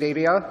outside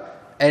area.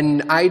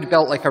 And I'd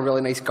built like a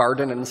really nice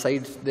garden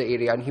inside the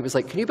area, and he was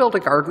like, can you build a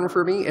garden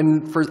for me?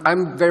 And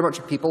I'm very much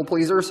a people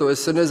pleaser, so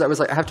as soon as I was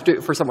like, I have to do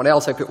it for someone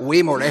else, I put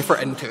way more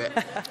effort into it.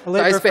 So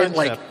I spent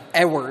like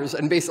hours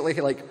and basically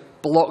like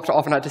blocked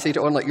off and had to say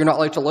to Owen, like, you're not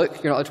allowed to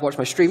look, you're not allowed to watch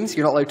my streams,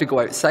 you're not allowed to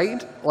go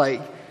outside. Like,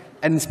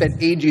 and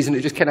spent ages, and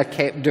it just kind of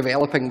kept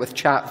developing with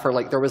chat for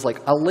like, there was like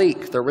a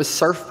lake, there was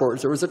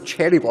surfboards, there was a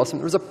cherry blossom,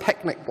 there was a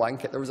picnic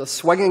blanket, there was a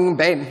swinging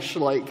bench,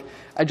 like,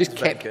 I just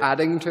kept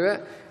adding to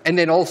it. And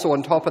then also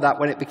on top of that,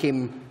 when it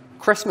became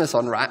Christmas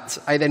on Rats,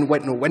 I then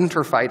went and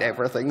winterified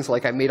everything. So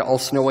like I made it all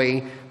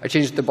snowy. I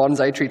changed the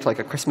bonsai tree to like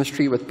a Christmas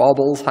tree with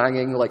baubles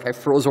hanging. Like I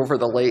froze over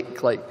the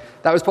lake. Like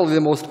that was probably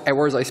the most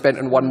hours I spent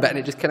in one bit. And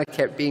it just kind of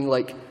kept being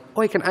like,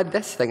 oh, I can add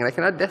this thing and I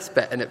can add this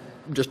bit. And it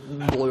just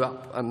blew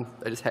up. And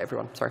I just hit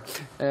everyone. Sorry.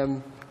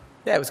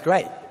 Yeah, it was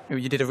great.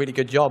 You did a really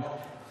good job.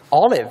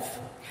 Olive.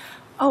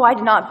 Oh, I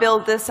did not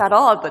build this at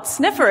all, but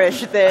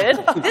Snifferish did.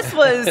 This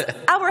was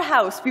our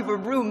house. We were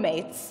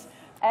roommates.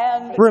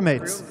 And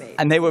Roommates.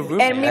 And they were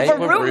roommates.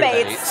 And we were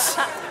roommates.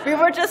 We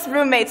were just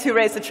roommates who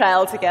raised a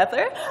child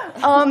together.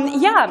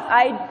 Yeah,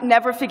 I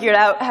never figured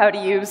out how to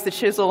use the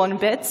chisel and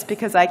bits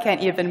because I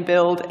can't even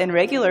build in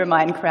regular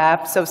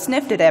Minecraft, so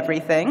Sniff did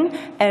everything,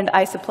 and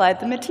I supplied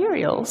the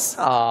materials.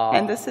 Aww.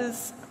 And this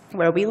is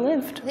where we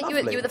lived. I think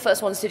you were the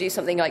first ones to do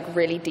something like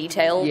really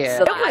detailed, Yeah.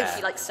 so It that was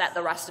actually like set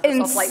the rest of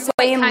us off. Like,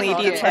 insanely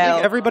I think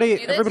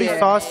everybody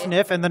saw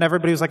Sniff, and then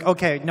everybody was like,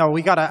 "Okay, no,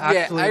 we gotta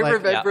actually." I like,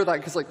 remember that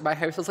because like my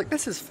house, I was like,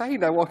 "This is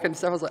fine." I walk in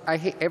and I was like, "I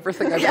hate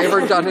everything I've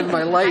ever done in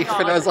my life,"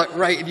 and I was like,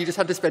 "Right," and you just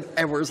had to spend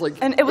hours like.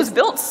 And it was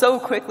built so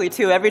quickly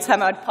too. Every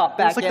time I'd pop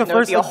back like in, the there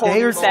would first be a whole day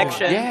new or so.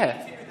 section.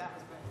 Yeah.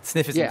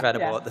 Sniff is Yeah.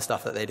 incredible Yeah. at the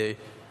stuff that they do.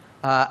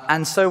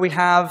 And so we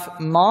have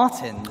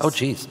Martin. Oh,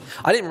 jeez.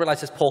 I didn't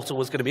realize this portal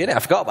was going to be in it. I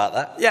forgot about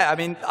that. Yeah, I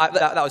mean,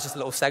 that was just a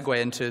little segue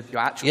into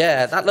your actual...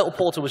 Yeah, that little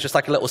portal was just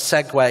like a little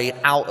segue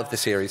out of the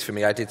series for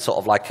me. I did sort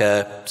of like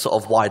a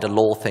sort of wider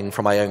lore thing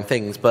for my own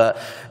things, but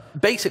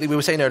basically we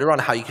were saying earlier on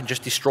how you can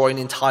just destroy an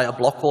entire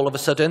block all of a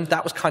sudden.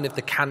 That was kind of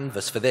the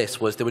canvas for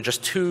this, was there were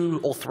just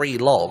 2 or 3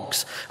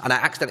 logs, and I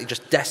accidentally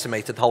just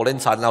decimated the whole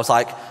inside, and I was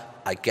like,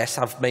 I guess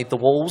I've made the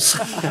walls.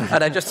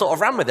 And I just sort of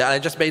ran with it. And I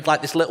just made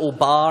like this little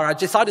bar. I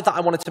decided that I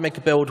wanted to make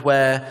a build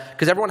where,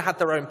 because everyone had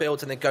their own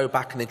builds and they'd go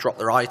back and they'd drop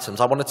their items,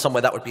 I wanted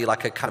somewhere that would be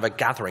like a kind of a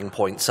gathering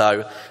point.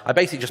 So I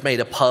basically just made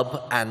a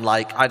pub, and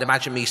like I'd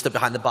imagine me stood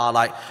behind the bar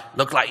like,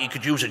 looked like you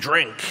could use a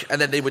drink. And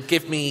then they would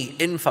give me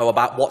info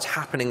about what's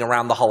happening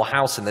around the whole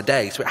house in the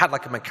day. So it had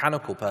like a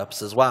mechanical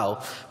purpose as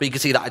well. But you can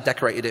see that I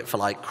decorated it for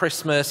like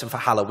Christmas and for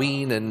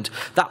Halloween. And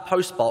that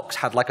post box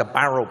had like a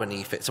barrel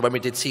beneath it. So when we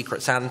did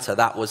Secret Santa,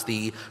 that was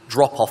the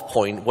drop-off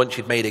point. Once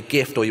you'd made a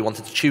gift or you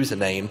wanted to choose a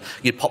name,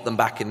 you'd pop them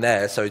back in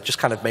there. So it just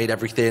kind of made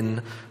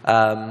everything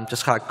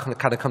just kind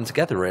of come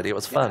together, really. It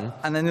was fun. Yeah.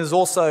 And then there's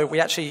also,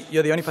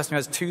 you're the only person who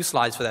has 2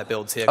 slides for their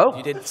builds here. Oh.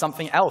 You did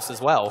something else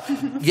as well.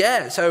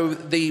 Yeah, so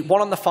the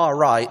one on the far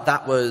right,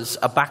 that was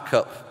a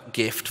backup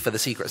gift for the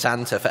Secret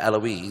Santa for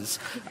Eloise.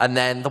 And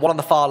then the one on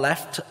the far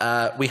left,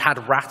 we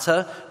had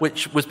Ratter,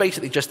 which was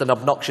basically just an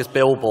obnoxious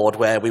billboard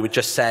where we would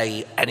just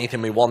say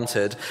anything we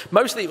wanted.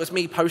 Mostly it was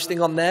me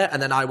posting on there,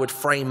 and then I would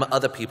frame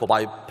other people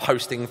by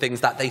posting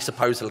things that they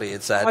supposedly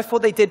had said. I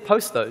thought they did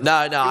post those. No,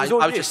 I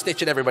was just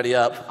stitching everybody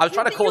up. I was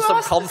trying to cause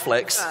some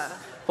conflicts.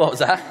 What was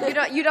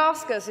that? You'd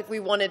ask us if we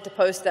wanted to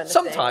post anything.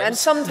 Sometimes. And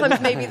sometimes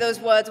maybe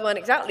those words weren't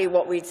exactly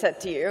what we'd said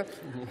to you.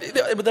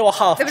 They were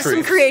half There was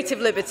some creative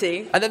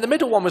liberty. And then the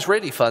middle one was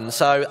really fun.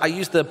 So I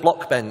used the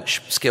block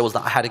bench skills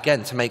that I had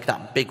again to make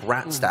that big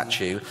rat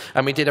statue.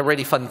 And we did a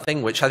really fun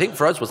thing, which I think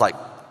for us was like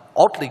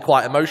oddly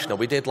quite emotional.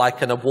 We did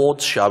like an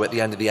awards show at the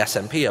end of the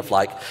SMP of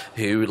like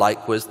who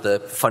like was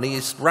the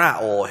funniest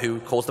rat or who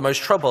caused the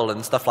most trouble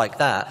and stuff like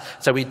that.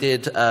 So we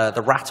did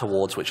the rat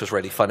awards, which was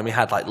really fun, and we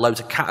had like loads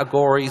of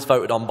categories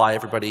voted on by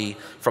everybody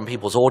from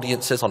people's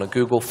audiences on a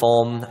Google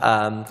form.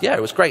 Yeah,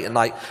 it was great. And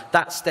like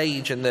that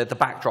stage and the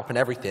backdrop and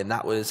everything,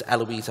 that was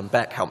Eloise and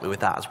Beck helped me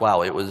with that as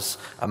well. It was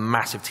a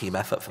massive team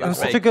effort for that. It was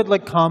such a good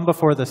like calm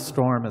before the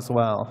storm as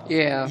well.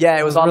 Yeah. Yeah,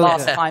 it was our really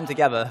last good. time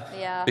together.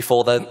 Yeah.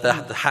 Before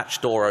the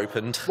hatch door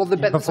opened. Well, the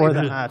bit Before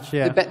that's the hatch,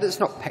 yeah. The bit that's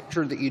not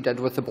pictured that you did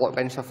with the block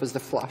bench stuff was the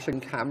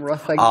flashing camera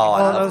thing. Oh,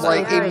 I love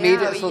like that. it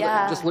made it so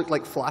that it just looked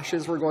like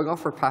flashes were going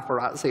off for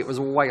paparazzi. It was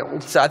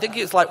wild. So I think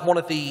it's like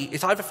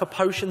it's either for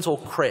potions or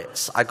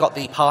crits. I got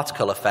the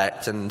particle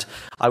effect, and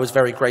I was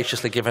very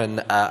graciously given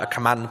a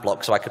command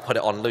block so I could put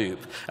it on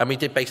loop. And we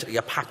did basically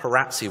a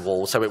paparazzi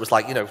wall. So it was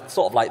like,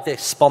 sort of like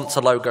this,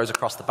 sponsor logos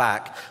across the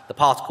back, the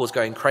particles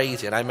going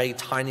crazy, and I made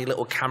tiny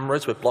little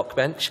cameras with block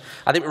bench.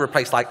 I think we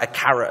replaced like a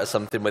carrot or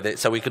something with it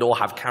so we could all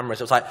have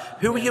cameras. It was like,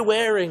 who are you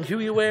wearing? Who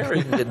are you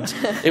wearing? And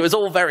it was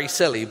all very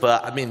silly,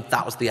 but I mean,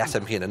 that was the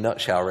SMP in a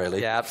nutshell,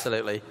 really. Yeah,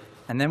 absolutely.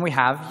 And then we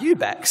have you,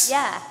 Bex.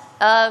 Yeah.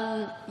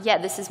 Yeah,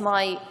 this is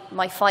my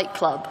fight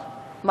club,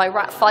 my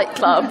rat fight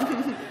club.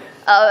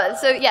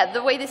 So yeah,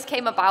 the way this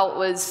came about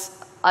was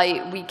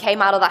we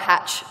came out of the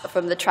hatch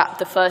from the trap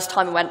the first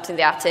time we went to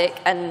the attic,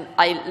 and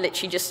I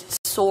literally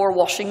just saw a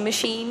washing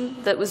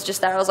machine that was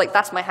just there. I was like,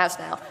 that's my house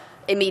now.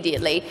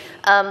 Immediately.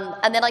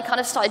 And then I kind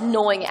of started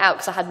gnawing it out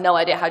because I had no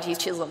idea how to use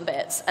chisel and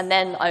bits. And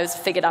then I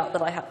figured out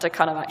that I had to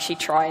kind of actually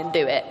try and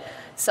do it.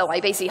 So I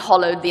basically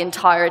hollowed the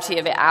entirety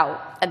of it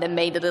out and then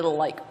made a little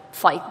like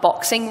fight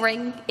boxing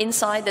ring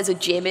inside. There's a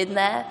gym in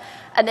there.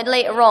 And then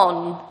later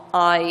on,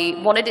 I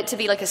wanted it to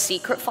be like a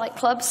secret fight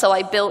club. So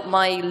I built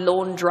my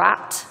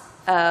laundrette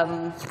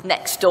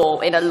next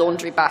door in a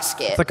laundry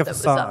basket like a that was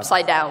facade.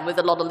 upside down with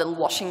a lot of little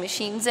washing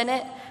machines in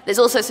it. There's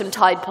also some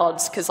Tide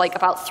Pods because like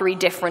about 3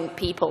 different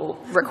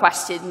people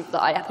requested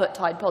that I put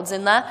Tide Pods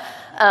in there.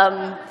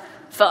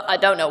 I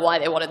don't know why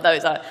they wanted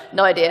those, I have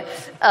no idea.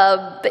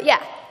 But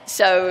yeah,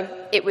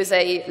 so it was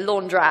a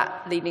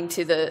laundrette leading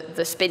to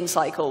the spin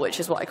cycle, which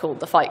is what I called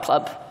the fight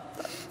club.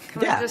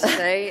 Can I just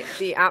say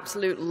the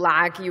absolute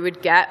lag you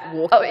would get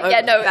walking over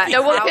yeah, no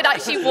one house? could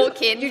actually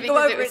walk in You'd because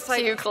go it over, was it's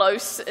like- too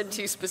close and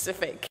too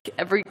specific.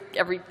 Every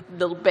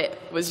little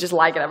bit was just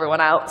lagging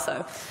everyone out,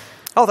 so.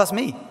 Oh, that's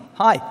me.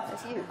 Hi.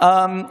 That's you.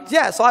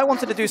 Yeah, so I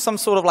wanted to do some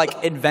sort of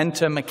like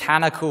inventor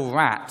mechanical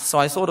rat. So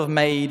I sort of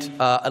made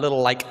a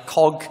little like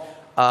cog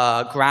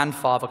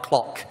grandfather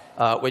clock,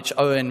 which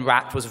Owen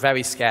Rat was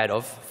very scared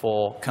of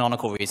for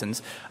canonical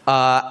reasons.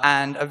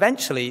 And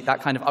eventually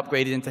that kind of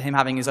upgraded into him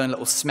having his own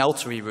little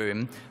smeltery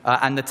room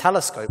and the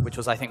telescope, which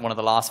was I think one of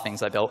the last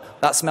things I built.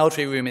 That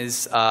smeltery room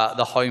is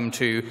the home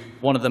to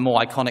one of the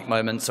more iconic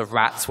moments of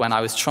Rats when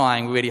I was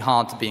trying really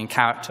hard to be in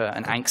character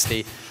and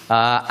angsty.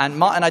 And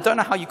Martin, I don't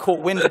know how you caught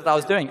wind that I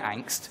was doing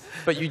angst,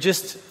 but you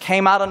just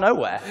came out of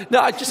nowhere. No,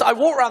 I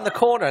walked around the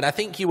corner and I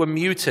think you were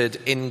muted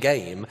in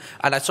game,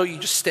 and I saw you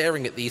just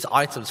staring at these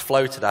items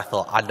floated. I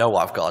thought, I know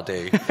what I've got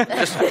to do.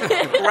 Just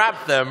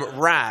grabbed them,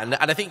 ran,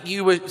 and I think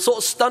you were sort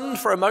of stunned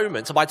for a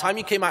moment. So by the time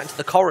you came out into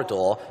the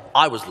corridor,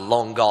 I was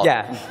long gone.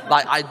 Yeah.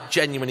 Like I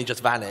genuinely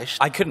just vanished.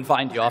 I couldn't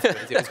find you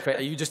afterwards. It was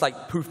crazy. You just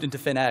like poofed into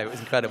thin air. It was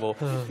incredible.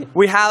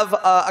 We have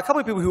a couple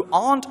of people who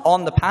aren't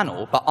on the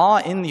panel but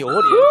are in the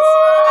audience.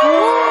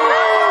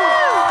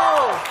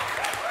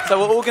 So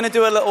we're all going to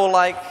do a little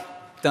like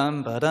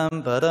dum ba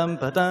dum ba dum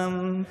ba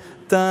dum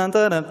dum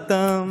dum dum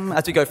dum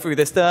as we go through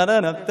this dum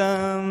dum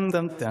dum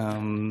dum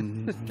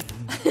dum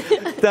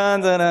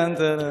dum dum dum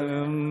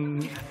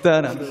dum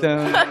dum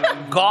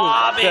dum.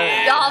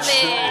 Garbage.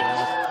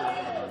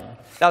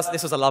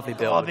 This was a lovely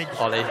build,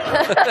 Ollie.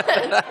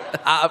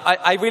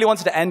 I really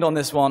wanted to end on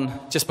this one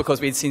just because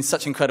we'd seen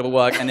such incredible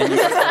work, and then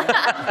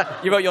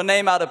you wrote your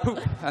name out of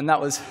poop, and that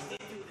was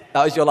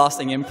your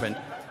lasting imprint.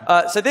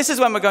 So this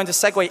is when we're going to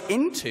segue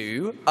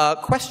into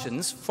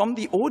questions from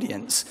the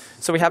audience.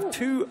 So we have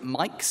 2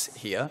 mics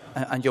here,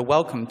 and you're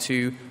welcome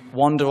to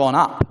wander on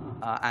up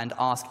and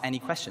ask any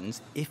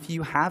questions if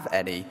you have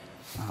any.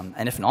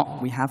 And if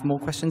not, we have more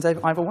questions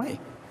either way.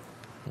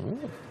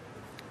 Ooh.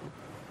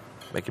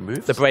 Making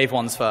moves. The brave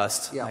ones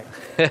first. Yeah.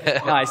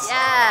 Nice.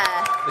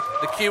 Yeah.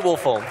 The cue will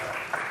form.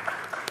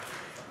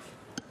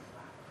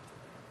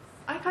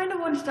 I kind of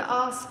wanted to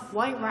ask,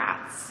 why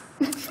rats?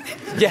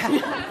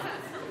 Yeah.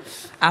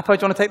 Apo, do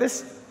you want to take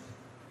this?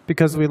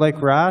 Because we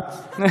like rats?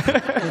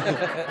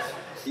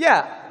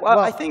 Yeah. Well,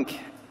 I think,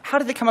 how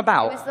did they come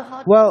about?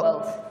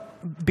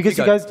 Because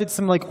you guys did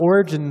some like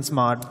Origins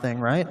mod thing,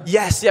 right?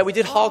 Yes, yeah, we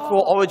did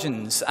hardcore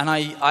Origins, and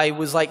I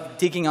was like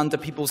digging under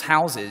people's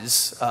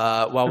houses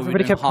while we were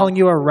Everybody doing kept calling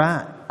you a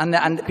rat. And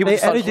people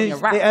started calling me a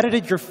rat. They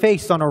edited your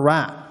face on a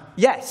rat.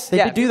 Yes, They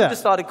did do people that.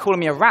 just started calling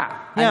me a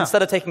rat. And Yeah.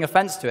 instead of taking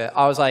offense to it,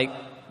 I was like,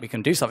 we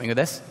can do something with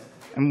this.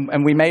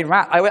 And we made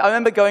rat. I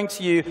remember going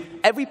to you,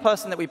 every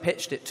person that we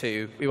pitched it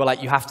to, we were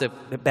like, you have to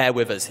bear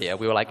with us here.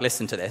 We were like,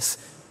 listen to this.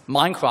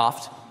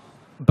 Minecraft,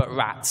 but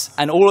rats.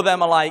 And all of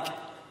them are like,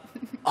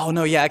 oh,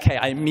 no, yeah, okay,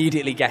 I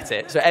immediately get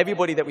it. So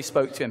everybody that we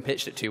spoke to and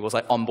pitched it to was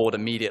like on board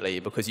immediately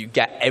because you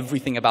get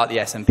everything about the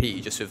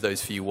SMP just with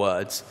those few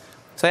words.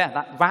 So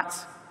yeah,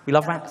 rats. We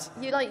love rats.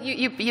 You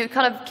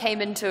kind of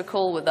came into a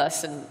call with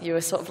us and you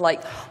were sort of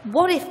like,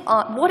 what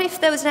if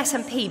there was an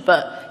SMP,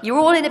 but you're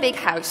all in a big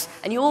house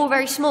and you're all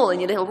very small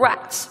and you're little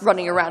rats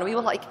running around? And we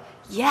were like,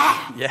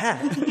 yeah. Yeah.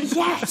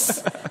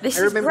 Yes. This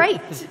is great.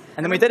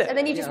 And then we did it. And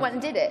then you just went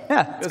and did it.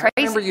 Yeah. It's I crazy.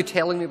 remember you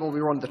telling me while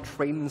we were on the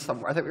train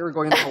somewhere. I think we were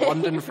going to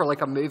London for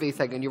like a movie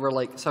thing, and you were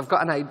like, so I've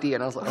got an idea.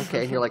 And I was like,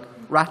 okay. And you're like,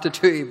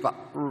 Ratatouille, but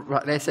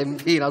an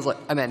SMP. And I was like,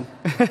 I'm in.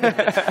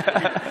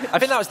 I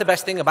think that was the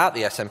best thing about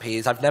the SMP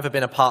is I've never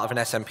been a part of an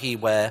SMP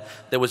where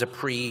there was a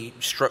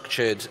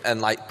pre-structured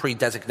and like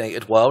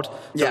pre-designated world.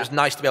 So it was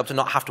nice to be able to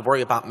not have to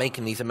worry about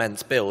making these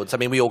immense builds. I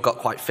mean, we all got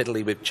quite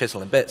fiddly with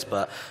chisel and bits,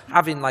 but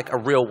having like a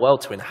real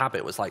world to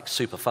inhabit was like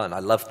super fun. I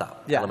loved that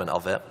element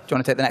of it. Do you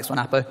want to take the next one,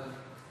 Apo?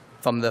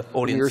 From the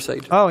audience. Your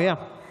side. Oh, yeah.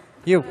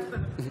 You.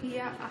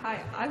 Yeah,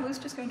 hi. I was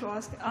just going to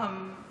ask,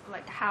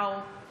 like,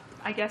 how,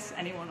 I guess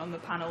anyone on the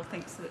panel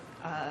thinks that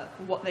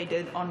what they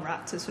did on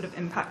Rats has sort of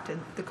impacted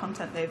the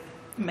content they've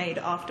made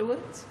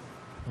afterwards.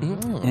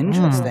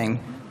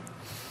 Interesting.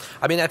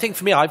 I mean, I think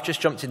for me, I've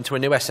just jumped into a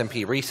new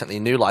SMP recently,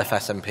 New Life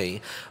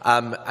SMP,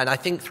 and I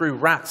think through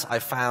Rats, I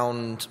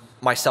found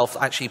myself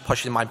actually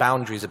pushing my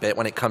boundaries a bit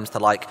when it comes to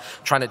like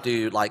trying to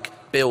do like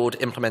build,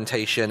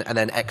 implementation, and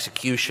then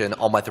execution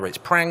on whether it's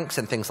pranks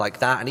and things like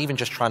that, and even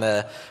just trying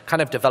to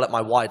kind of develop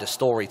my wider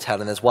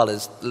storytelling as well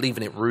as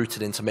leaving it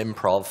rooted in some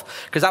improv.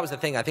 Because that was the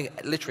thing, I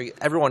think literally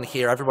everyone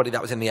here, everybody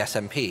that was in the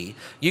SMP,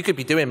 you could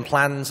be doing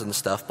plans and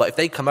stuff, but if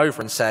they come over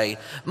and say,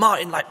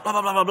 Martin, like blah,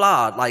 blah, blah, blah,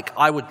 blah, like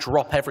I would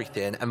drop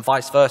everything and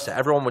vice versa.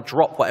 Everyone would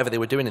drop whatever they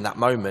were doing in that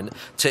moment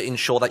to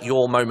ensure that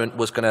your moment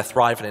was going to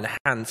thrive and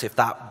enhance if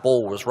that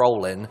ball was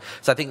rolling.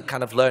 So I think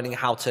kind of learning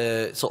how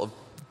to sort of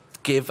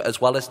give as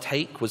well as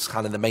take was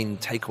kind of the main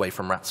takeaway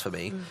from Rats for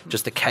me.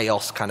 Just the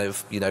chaos kind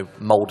of, you know,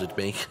 molded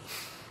me.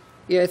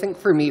 Yeah, I think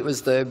for me it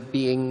was the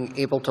being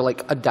able to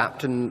like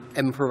adapt and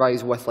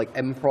improvise with like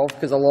improv,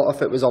 because a lot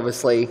of it was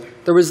obviously,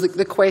 there was like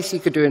the quests you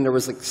could do and there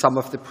was like some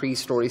of the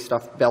pre-story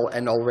stuff built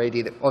in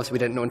already that obviously we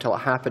didn't know until it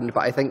happened,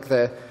 but I think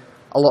the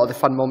a lot of the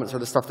fun moments are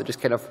the stuff that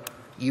just kind of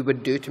you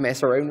would do to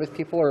mess around with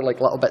people, or like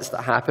little bits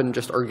that happen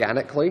just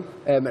organically.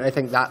 And I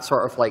think that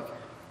sort of like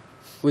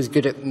was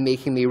good at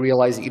making me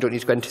realize that you don't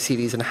need to go into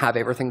series and have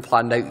everything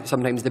planned out.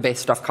 Sometimes the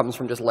best stuff comes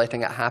from just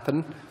letting it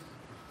happen.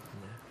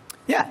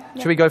 Yeah.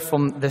 Should we go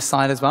from this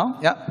side as well?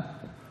 Yeah.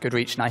 Good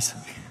reach. Nice.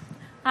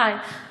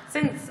 Hi.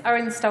 Since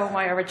Owen stole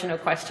my original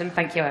question,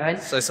 thank you, Owen.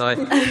 So sorry.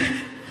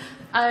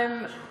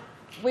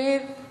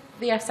 With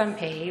the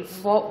SMP,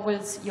 what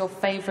was your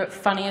favourite,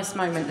 funniest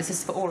moment? This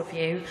is for all of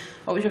you.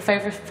 What was your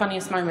favourite,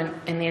 funniest moment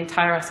in the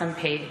entire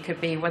SMP? It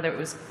could be whether it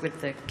was with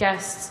the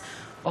guests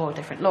or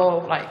different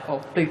lore, or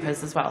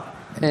bloopers as well.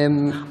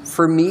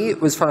 For me, it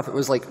was fun if it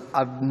was like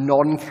a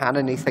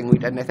non-canon-y thing we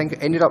did, and I think it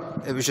ended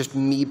up, it was just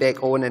me,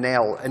 Beck, Owen, and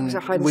Elle, and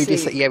we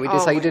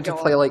decided to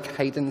play like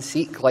hide and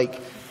seek.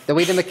 Like the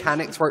way the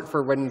mechanics worked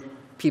for when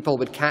people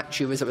would catch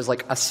you was it was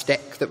like a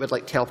stick that would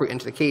like teleport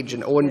into the cage,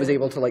 and Owen was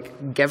able to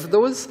like give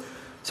those.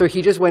 So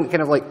he just went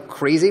kind of like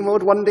crazy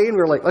mode one day, and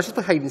we were like, let's just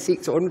play hide and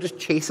seek. So Owen would just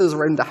chase us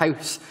around the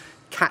house,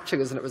 catching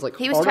us, and it was like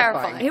he was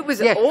horrifying. terrifying. It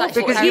was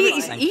awful. Because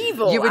he's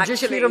evil. You would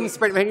just hear him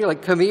sprint behind you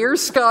like, come here,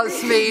 Scott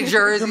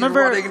Smajers.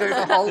 running down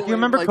the hallway. You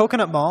remember like,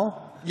 Coconut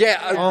Mall?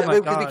 Yeah, oh my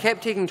we God.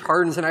 kept taking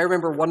turns, and I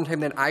remember one time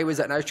then I was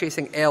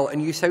chasing Elle,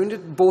 and you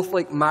sounded both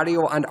like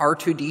Mario and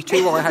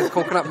R2-D2 while I had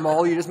Coconut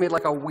Mall. You just made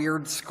like a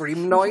weird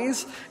scream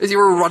noise as you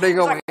were running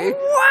away. Like,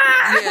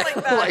 yeah,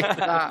 like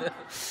that.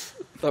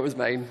 That was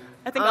mine.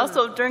 I think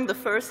also during the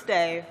first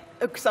day,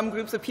 some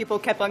groups of people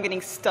kept on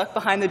getting stuck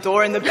behind the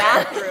door in the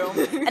bathroom,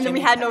 and then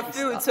we had no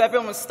food, so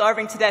everyone was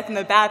starving to death in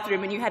the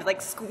bathroom, and you had like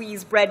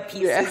squeeze bread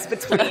pieces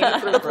between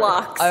the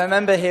blocks. I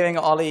remember hearing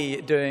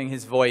Ollie doing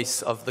his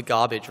voice of the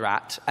garbage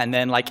rat, and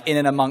then like in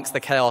and amongst the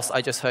chaos,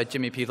 I just heard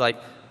Jimmy P like,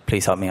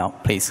 please help me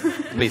out, please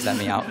let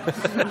me out.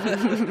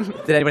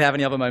 Did anybody have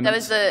any other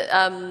moments? There was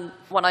the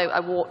when I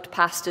walked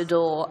past a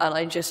door and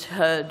I just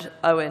heard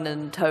Owen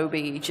and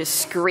Toby just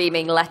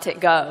screaming "Let it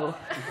go"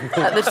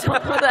 at the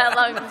top of their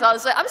lungs. I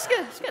was like, I'm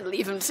just gonna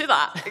leave them to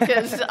that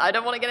because I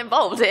don't want to get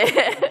involved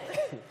here.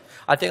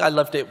 I think I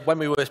loved it when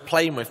we were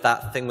playing with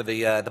that thing with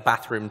the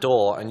bathroom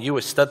door, and you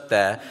were stood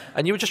there,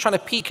 and you were just trying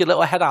to peek your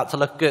little head out to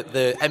look at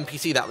the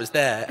NPC that was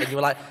there, and you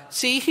were like,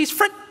 see, he's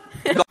gone.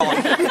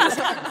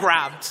 Just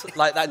grabbed.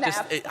 Like,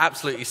 that it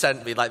absolutely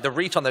sent me. Like, the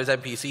reach on those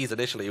NPCs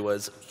initially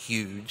was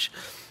huge.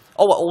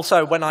 Oh,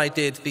 also, when I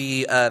did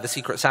the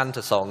Secret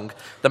Santa song,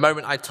 the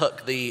moment I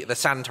took the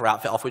Santa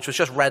outfit off, which was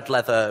just red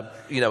leather,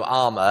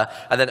 armor,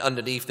 and then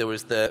underneath there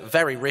was the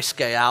very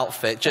risque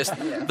outfit, just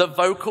the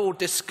vocal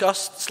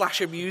disgust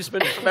 /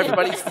 amusement from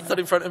everybody stood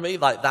in front of me,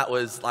 like, that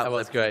was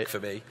great for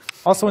me.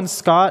 Also, when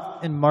Scott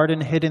and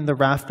Martin hid in the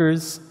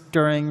rafters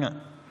during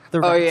the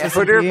Rats SMP.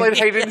 When we were playing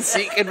hide and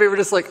seek, and we were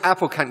just like,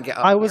 Apple can't get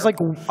up. I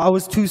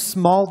was too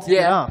small to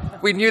get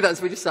up. We knew that,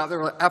 so we just sat there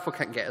and were like, Apple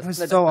can't get us. It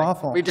was so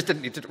awful. We just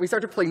didn't need to. We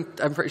started playing,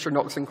 I'm pretty sure,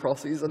 Knocks and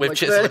Crosses. And with like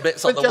chisel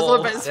bits on the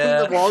wall. With chisel bits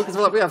on the wall, because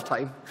we're like, we have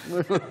time.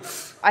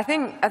 I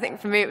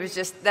think for me it was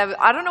just,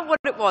 I don't know what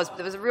it was, but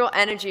there was a real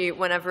energy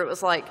whenever it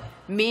was like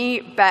me,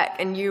 Beck,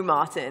 and you,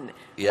 Martin.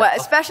 Yeah. But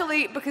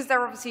especially because there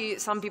are obviously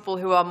some people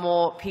who are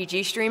more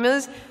PG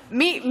streamers.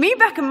 Me,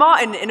 Beck, and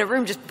Martin in a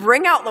room just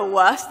bring out the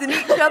worst in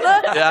each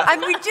other. Yeah.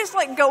 And we'd just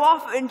like go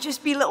off and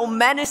just be little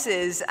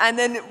menaces. And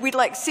then we'd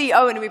like see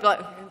Owen and we'd be like,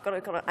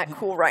 gotta act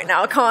cool right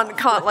now.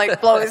 Can't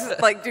like blow his,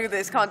 like do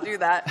this, can't do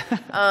that.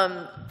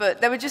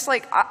 But they were just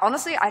like,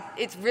 honestly,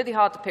 it's really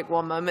hard to pick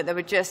one moment. They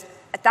were just,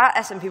 that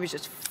SMP was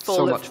just full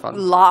so of much fun.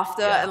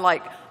 laughter and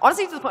like,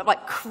 honestly to the point of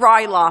like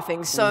cry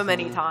laughing so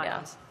many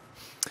times.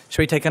 Should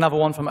we take another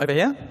one from over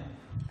here?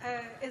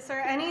 Is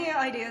there any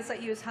ideas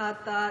that you've had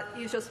that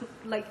you just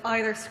like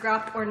either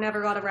scrapped or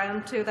never got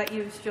around to that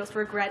you just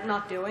regret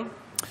not doing?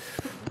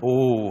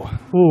 Ooh.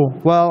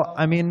 Well,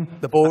 I mean,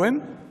 the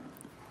ballroom.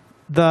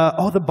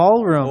 The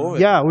ballroom.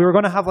 Yeah, we were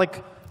going to have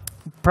like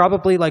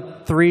probably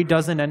like 3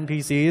 dozen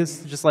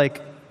NPCs, just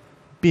like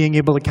being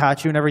able to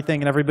catch you and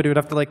everything, and everybody would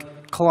have to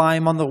like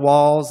climb on the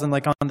walls and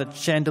like on the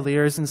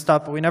chandeliers and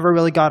stuff. But we never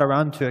really got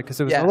around to it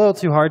because it was a little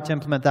too hard to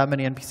implement that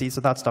many NPCs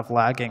without stuff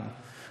lagging.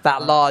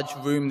 That large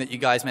room that you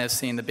guys may have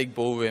seen, the big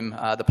ballroom,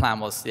 the plan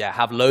was,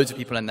 have loads of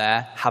people in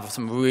there, have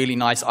some really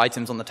nice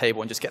items on the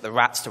table, and just get the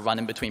rats to run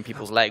in between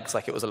people's legs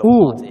like it was a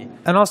little party.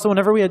 And also,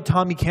 whenever we had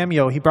Tommy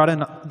cameo, he brought in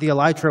the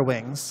Elytra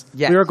wings.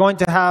 Yeah. We were going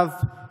to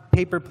have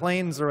paper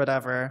planes or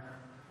whatever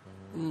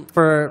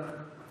for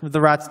the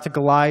rats to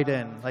glide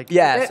in. Like, so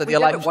the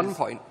Elytra. At one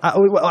point.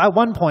 At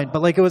one point,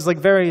 but like it was like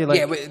very like.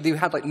 Yeah, you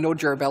had like no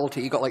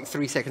durability. You got like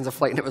 3 seconds of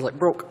flight, and it was like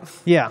broke.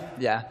 Yeah.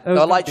 The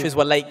Elytras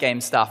were late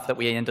game stuff that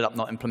we ended up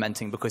not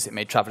implementing because it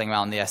made traveling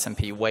around the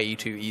SMP way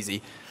too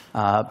easy.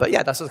 But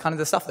yeah, that's kind of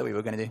the stuff that we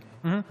were going to do.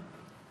 Mm-hmm.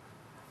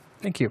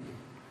 Thank you.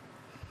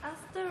 As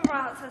the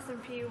Rats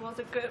SMP was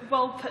a good,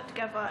 well put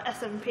together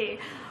SMP,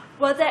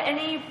 were there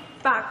any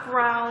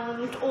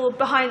background or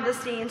behind the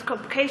scenes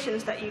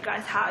complications that you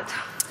guys had?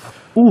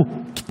 Ooh,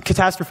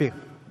 catastrophe.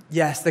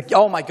 Yes.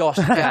 Oh my gosh.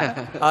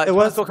 Yeah. It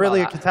was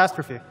really a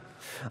catastrophe.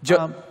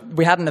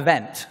 We had an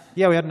event.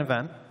 Yeah, we had an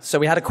event. So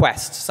we had a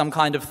quest, some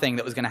kind of thing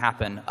that was going to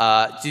happen.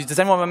 Does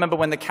anyone remember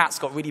when the cats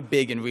got really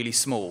big and really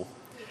small?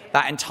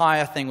 That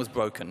entire thing was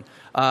broken.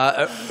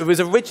 It was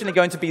originally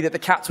going to be that the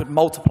cats would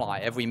multiply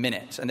every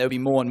minute, and there would be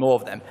more and more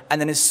of them. And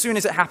then as soon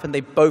as it happened,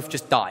 they both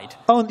just died.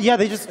 Oh, yeah,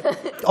 they just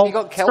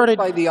got killed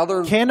by the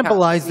other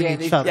cannibalizing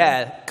cats. each other.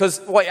 Yeah,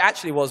 because what it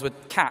actually was with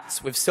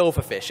cats with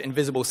silverfish,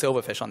 invisible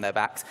silverfish on their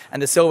backs,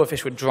 and the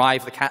silverfish would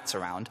drive the cats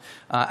around,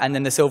 and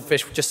then the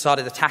silverfish just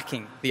started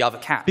attacking the other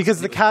cats. Because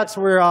the cats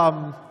were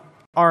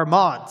our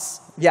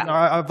mods. Yeah.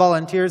 Our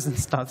volunteers and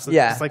stuff. So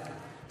Yeah. it's like,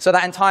 So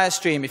that entire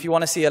stream, if you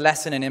want to see a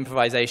lesson in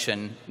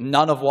improvisation,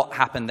 none of what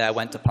happened there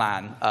went to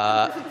plan.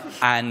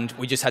 And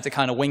we just had to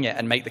kind of wing it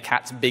and make the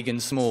cats big and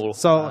small.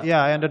 so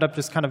yeah, I ended up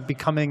just kind of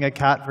becoming a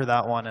cat for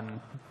that one. And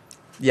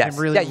Yes.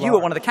 I'm really Yeah, you were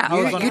one of the cats.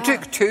 You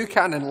took 2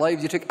 canon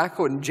lives. You took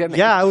Echo and Jimmy.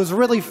 yeah, it was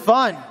really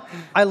fun.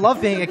 I love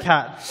being a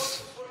cat.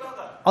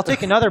 I'll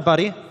take another,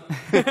 buddy.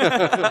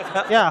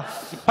 Yeah,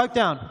 pipe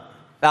down.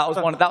 That was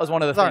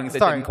one of the things that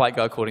didn't quite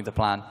go according to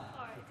plan.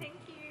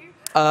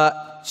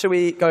 Should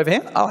we go over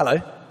here? Oh, hello.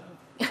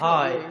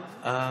 Hi.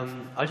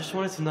 I just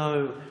wanted to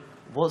know,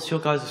 what's your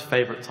guys'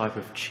 favorite type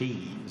of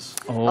cheese?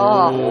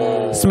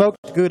 Oh.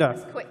 Smoked Gouda.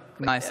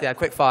 Nice, yeah,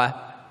 quick fire.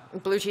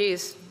 Blue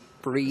cheese.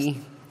 Brie.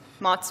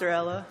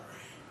 Mozzarella.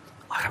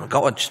 I haven't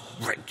got one. Just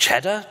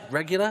cheddar,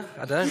 regular.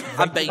 I don't know.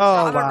 I'm baked.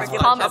 Oh, wow.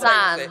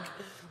 Parmesan.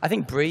 I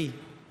think brie.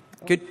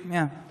 Good,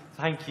 yeah.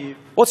 Thank you.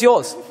 What's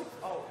yours?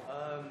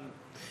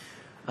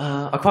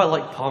 I quite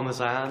like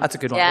Parmesan. That's a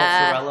good one.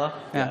 Yeah. Mozzarella.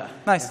 Yeah.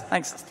 Nice,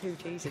 thanks. That's 2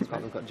 cheeses.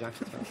 We've got Jack.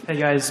 Hey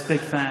guys, big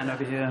fan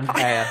over here.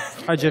 Yeah.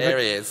 Hi, Jimmy. There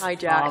he is. Hi,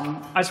 Jack.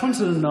 I just wanted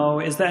to know,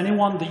 is there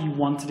anyone that you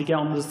wanted to get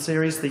on the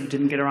series that you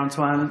didn't get around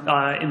to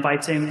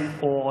inviting,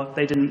 or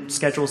they didn't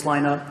schedules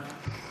line up?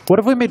 What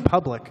have we made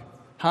public?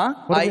 Huh?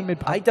 What have we made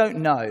public? I don't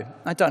know.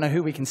 I don't know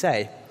who we can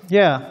say.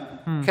 Yeah.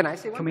 Can I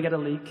say one? Can we get a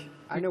leak?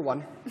 I know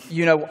one.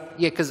 You know,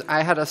 Yeah, because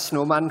I had a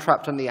snowman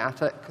trapped in the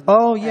attic.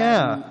 Oh,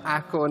 yeah.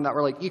 Akko and that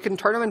were like, you can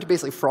turn him into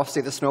basically Frosty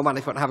the Snowman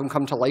if you want to have him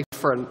come to life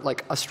for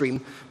like a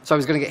stream. So I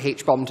was going to get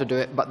H-Bomb to do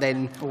it, but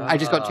then I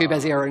just got too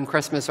busy around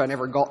Christmas, so I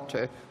never got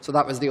to. So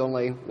that was the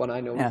only one I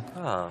know. Yeah.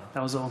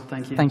 That was all.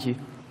 Thank you. Thank you.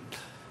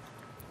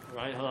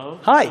 Right, hello.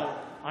 Hi.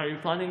 Are you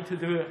planning to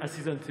do a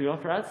season 2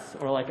 of Rats,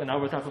 or like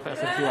another type of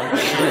SMP?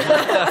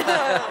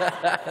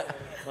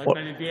 Like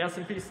maybe B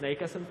SMP, Snake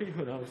SMP,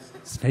 who knows?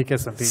 Snake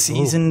SMP.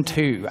 Season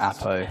 2,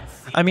 Apo.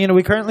 I mean,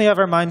 we currently have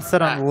our mind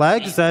set on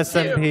Legs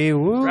SMP.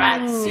 Woo.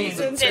 Rats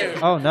season 2.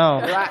 Oh,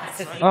 no.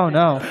 Rats. Oh,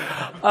 no.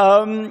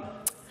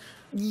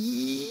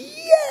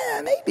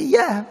 Yeah, maybe,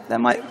 yeah. There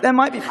might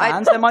be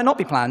plans, there might not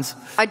be plans.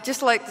 I'd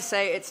just like to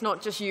say it's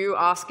not just you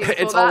asking for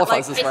It's that. all of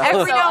like, us as well.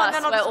 Every It's now all and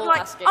then us. I'll just We're be all like,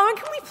 asking. oh,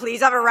 can we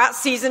please have a Rat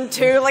season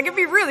 2? Like, it'd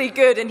be really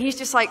good. And he's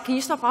just like, can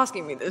you stop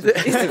asking me this?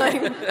 Please?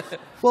 Like,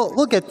 Well,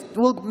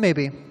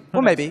 maybe.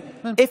 Well, maybe.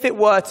 If it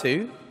were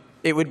to,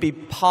 it would be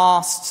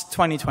past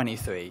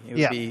 2023. It would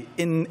Yeah. be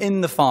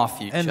in the far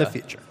future. In the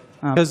future.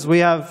 Because we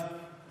have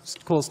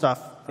cool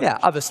stuff. Yeah,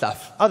 other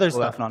stuff. Other we're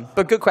stuff. working on.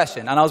 But good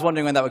question, and I was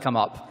wondering when that would come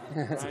up.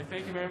 Right,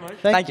 thank you very much.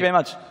 Thank you very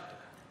much.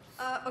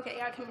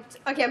 Okay,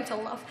 I'm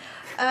told off.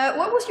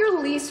 What was your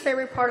least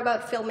favorite part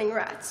about filming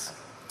Rats?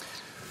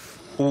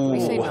 We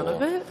say none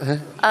of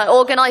it?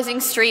 Organizing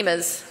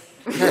streamers.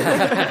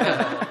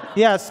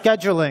 Yeah,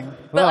 scheduling.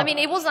 But I mean,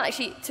 it wasn't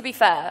actually, to be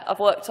fair, I've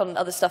worked on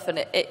other stuff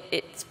and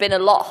it's been a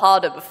lot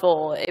harder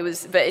before.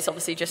 But it's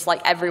obviously just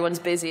like everyone's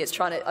busy. It's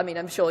trying to, I mean,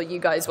 I'm sure you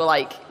guys were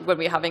like, when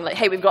we were having like,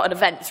 hey, we've got an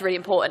event, it's really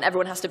important,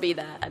 everyone has to be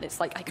there. And it's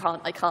like, I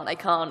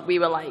can't. We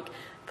were like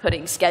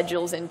putting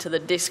schedules into the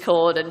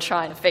Discord and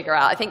trying to figure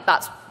out. I think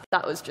that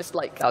was just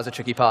like. That was a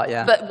tricky part,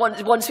 yeah. But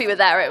once we were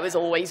there, it was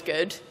always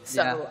good.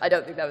 So Yeah. I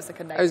don't think that was the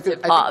I was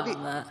connective I part think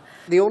of that.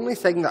 The only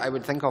thing that I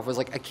would think of was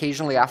like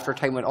occasionally after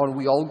time went on,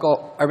 we all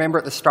got, I remember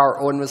at the start,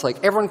 Owen was like,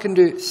 everyone can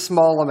do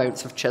small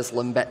amounts of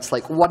chiseling bits,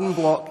 like 1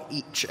 block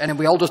each, and then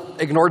we all just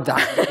ignored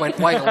that. It went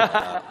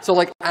wild. So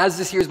like as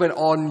the series went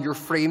on, your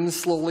frames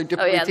slowly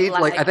depleted.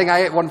 Like I think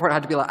I at one point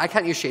had to be like, I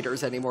can't use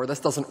shaders anymore, this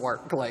doesn't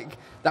work. Like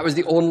that was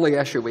the only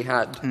issue we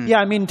had. Yeah,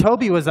 I mean,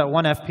 Toby was at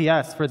 1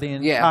 FPS for the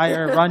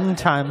entire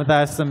runtime of the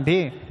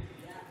SMP.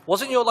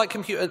 Wasn't your like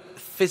computer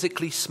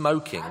physically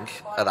smoking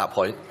at that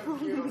point?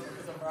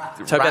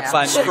 Toby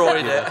Rats.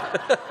 destroyed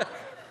it.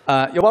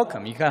 You're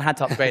welcome. You kind of had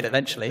to upgrade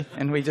eventually,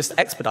 and we just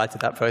expedited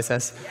that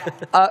process.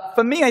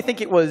 For me, I think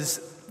it was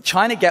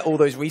trying to get all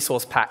those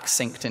resource packs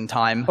synced in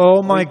time.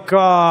 Oh my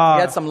god.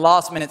 We had some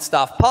last-minute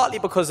stuff, partly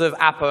because of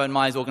Apo and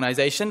Mai's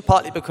organization,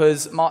 partly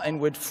because Martin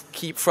would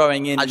keep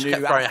throwing in I just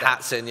kept throwing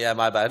hats in, yeah,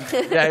 my bad.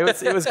 Yeah,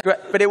 it was great,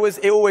 but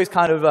it always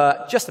kind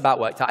of just about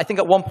worked out. I think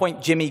at one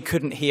point Jimmy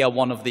couldn't hear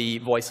one of the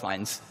voice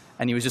lines,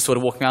 And he was just sort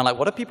of walking around like,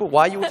 what are people,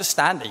 why are you all just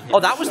standing? Oh,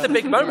 that was the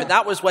big moment.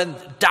 That was when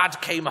Dad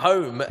came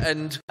home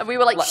and we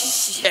were like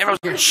shh. Everyone was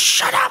going,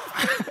 shut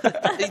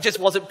up! He just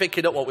wasn't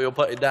picking up what we were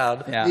putting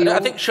down. Yeah. I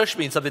think shush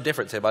means something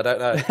different to him, I don't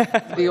know.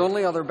 The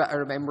only other bit I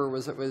remember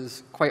was it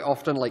was quite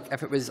often, like,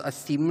 if it was a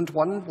themed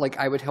one, like,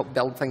 I would help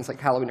build things like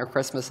Halloween or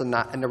Christmas and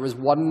that, and there was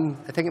one,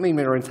 I think it may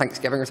be around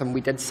Thanksgiving or something,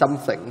 we did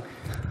something,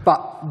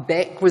 but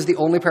Beck was the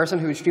only person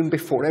who would stream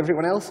before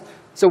everyone else,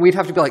 so we'd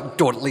have to be like,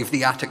 don't leave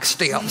the attic,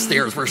 stay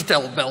upstairs, we're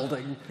still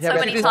building. So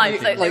many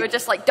times they were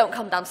just like, don't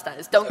come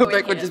downstairs, don't go in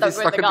Beck here, would just don't be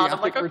go in stuck the in the garden.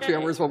 attic for 2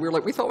 hours while we were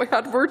like, we thought we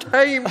had more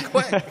time,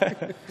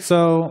 quick.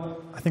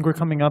 So I think we're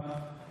coming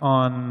up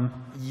on.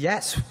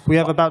 Yes. We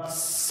have about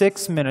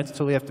 6 minutes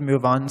till we have to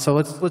move on. So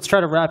let's try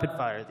to rapid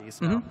fire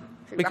these now.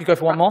 We could go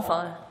for one more.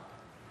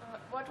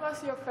 What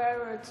was your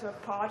favorite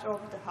part of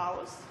the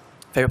house?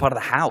 Favorite part of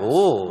the house?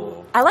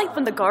 Oh. I like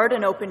when the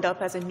garden opened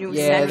up as a new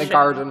section. the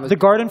garden was... The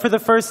garden for the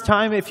first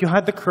time, if you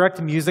had the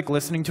correct music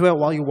listening to it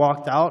while you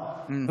walked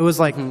out, it was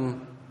like...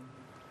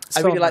 I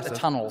really like the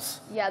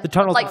tunnels. Yeah, The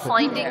tunnels like are cool.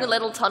 finding the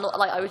little tunnel,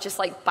 like I would just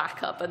like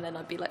back up and then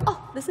I'd be like,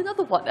 oh, there's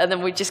another one. And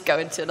then we'd just go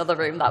into another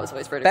room. That was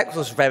always really Beck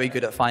was very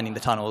good at finding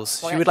the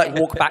tunnels. She would like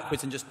walk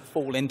backwards and just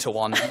fall into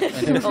one.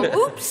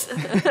 Oh, oops.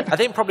 I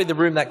think probably the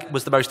room that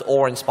was the most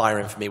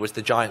awe-inspiring for me was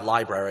the giant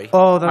library.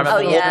 Oh, I remember Oh,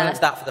 walking yeah. into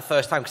that for the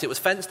first time because it was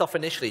fenced off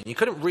initially and you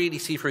couldn't really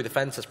see through the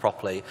fences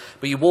properly,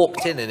 but you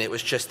walked in and it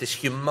was just this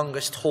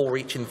humongous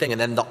tall-reaching thing,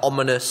 and then the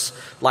ominous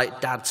like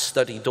Dad's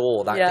study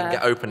door that didn't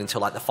get open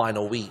until like the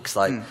final weeks.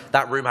 Like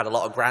that room had a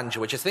lot of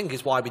grandeur, which I think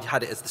is why we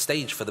had it as the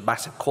stage for the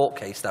massive court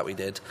case that we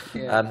did.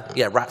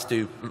 Yeah, rats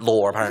do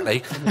law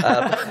apparently.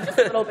 a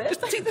little bit.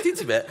 Just a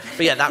teensy bit.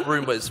 But yeah, that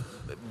room was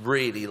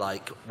really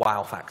like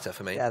wow factor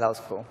for me. Yeah, that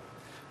was cool.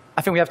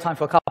 I think we have time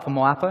for a couple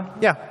more, Appo.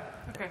 Yeah.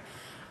 Okay.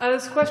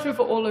 There's a question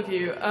for all of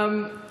you.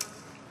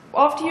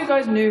 After you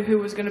guys knew who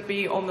was going to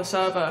be on the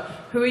server,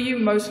 who are you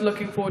most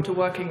looking forward to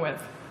working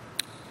with?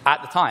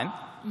 At the time?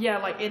 Yeah,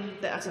 like in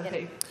the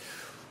SMP.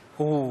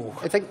 Ooh.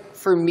 I think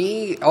for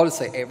me, I would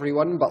say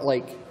everyone, but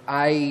like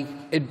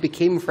it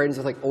became friends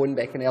with like Owen,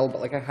 Beck and Elle,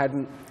 but like I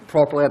hadn't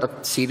properly had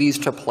a series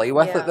to play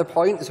with at the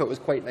point, so it was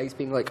quite nice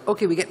being like,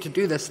 okay, we get to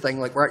do this thing,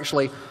 like we're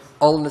actually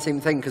all in the same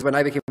thing, because when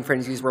I became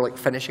friends, you were like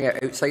finishing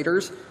out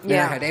Outsiders, and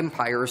I had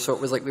Empires, so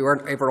it was like we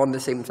weren't ever on the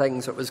same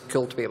thing, so it was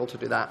cool to be able to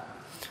do that.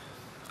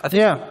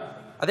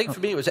 I think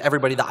for me it was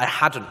everybody that I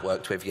hadn't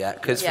worked with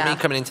yet, because for me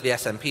coming into the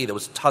SMP there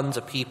was tons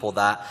of people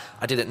that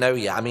I didn't know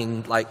yet. I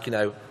mean, like, you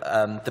know,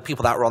 the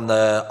people that were on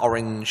the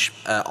Orange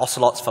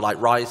Ocelots for like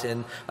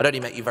Rising, I'd only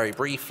met you very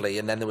briefly,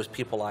 and then there was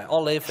people like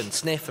Olive and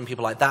Sniff and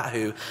people like that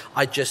who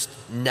I just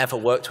never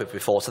worked with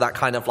before, so that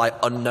kind of like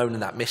unknown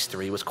and that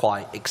mystery was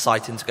quite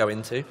exciting to go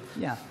into.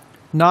 Yeah.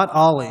 Not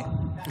Ollie.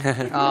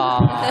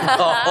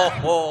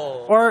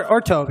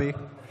 Or Toby.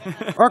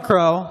 Or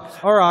Crow.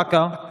 Or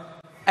Akko.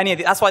 Any of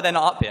the, that's why they're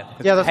not up here.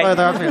 Yeah, that's why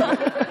they're up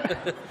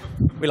here.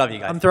 We love you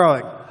guys. I'm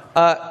throwing.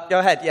 Go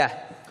ahead,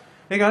 yeah.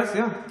 Hey guys,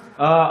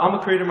 I'm a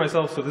creator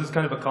myself, so this is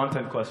kind of a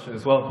content question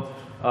as well.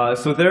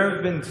 So there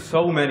have been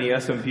so many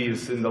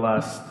SMPs in the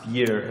last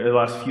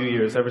few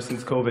years, ever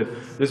since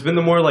COVID. There's been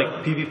the more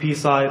like PvP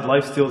side,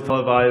 lifesteal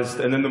televised,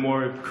 and then the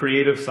more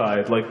creative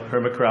side, like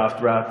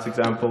Hermitcraft, Rats,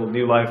 example,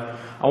 New Life.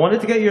 I wanted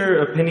to get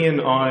your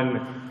opinion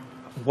on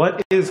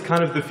what is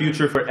kind of the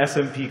future for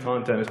SMP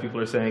content, as people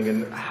are saying,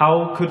 and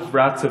how could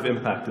Rats have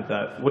impacted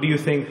that? What do you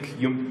think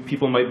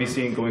people might be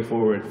seeing going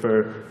forward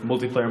for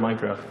multiplayer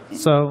Minecraft?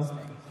 So,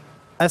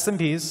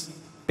 SMPs,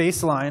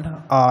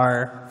 baseline,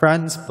 are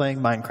friends playing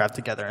Minecraft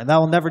together, and that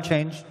will never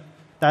change.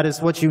 That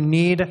is what you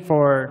need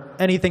for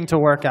anything to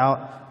work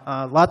out.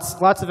 Lots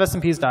of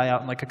SMPs die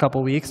out in like a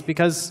couple weeks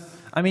because,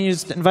 I mean, you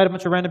just invite a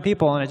bunch of random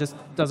people and it just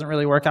doesn't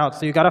really work out.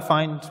 So you got to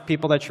find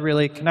people that you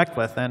really connect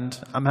with, and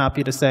I'm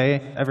happy to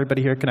say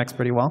everybody here connects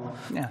pretty well.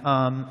 Yeah.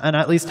 And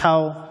at least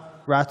how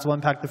Rats will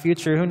impact the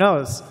future, who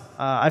knows?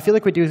 I feel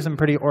like we do some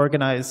pretty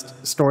organized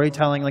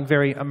storytelling, like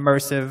very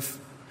immersive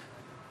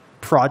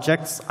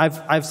projects.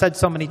 I've said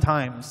so many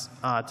times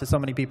to so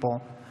many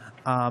people,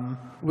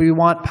 we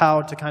want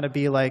POW to kind of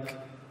be like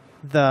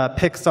the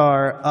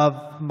Pixar of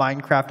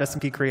Minecraft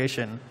SMP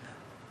creation.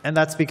 And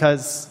that's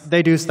because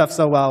they do stuff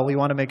so well. We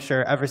want to make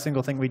sure every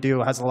single thing we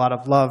do has a lot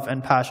of love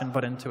and passion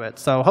put into it.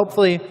 So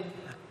hopefully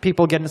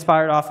people get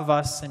inspired off of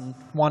us and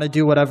want to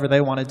do whatever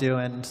they want to do,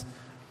 and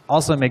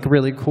also make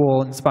really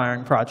cool,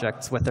 inspiring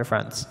projects with their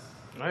friends.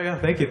 Oh yeah,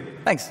 thank you.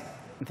 Thanks.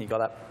 I think you got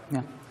that.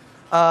 Yeah.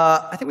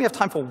 I think we have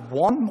time for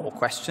one more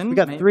question. We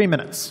got 3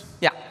 minutes.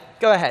 Yeah,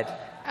 go ahead.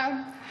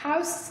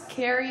 How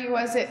scary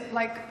was it,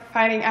 like,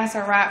 fighting as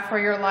a rat for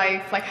your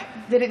life? Like,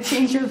 did it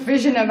change your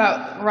vision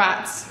about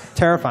rats?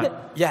 Terrifying.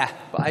 Yeah,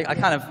 but I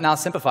kind of now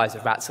sympathize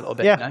with rats a little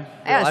bit, Yeah. you know?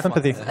 Yeah,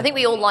 sympathy. I think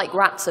we all like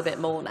rats a bit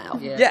more now.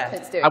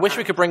 Let's do it. I wish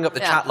we could bring up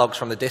the chat logs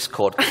from the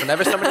Discord, because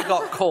whenever somebody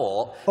got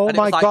caught, Oh and it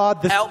my was like,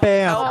 God, the help,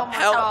 spam. help,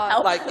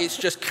 help, like it's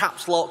just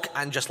caps lock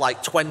and just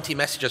like 20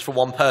 messages from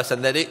one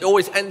person, then it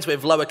always ends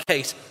with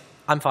lowercase,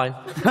 I'm fine.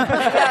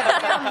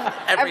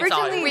 Every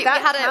time. We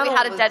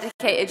had a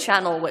dedicated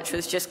channel which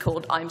was just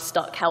called "I'm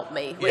Stuck, Help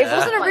Me." It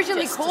wasn't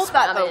originally called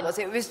that though, was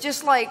it? It was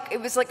just like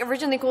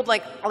originally called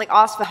like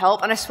Ask for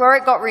Help, and I swear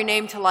it got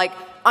renamed to like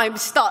I'm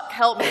Stuck,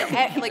 Help Me.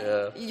 Like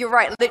you're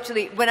right,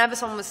 literally whenever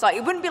someone was stuck,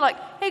 it wouldn't be like,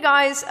 hey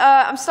guys,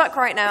 I'm stuck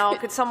right now.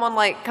 Could someone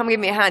like come give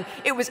me a hand?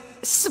 It was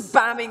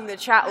spamming the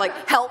chat like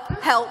help,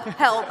 help,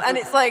 help, and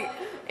it's like.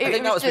 I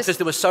think that was because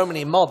there were so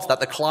many mods that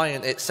the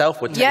client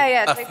itself would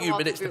take a few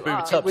minutes to boot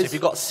up. So if you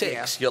got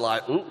 6, you're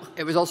like, ooh.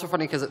 It was also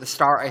funny because at the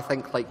start, I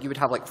think like you would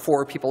have like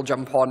 4 people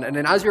jump on, and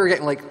then as we were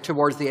getting like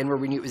towards the end where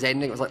we knew it was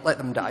ending, it was like, let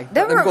them die.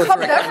 There were a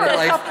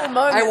couple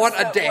moments. I want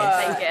a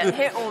death.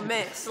 Hit or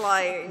miss,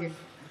 like.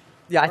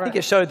 Yeah, I think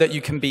it showed that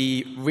you can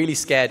be really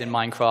scared in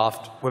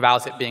Minecraft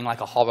without it being like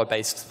a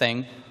horror-based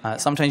thing.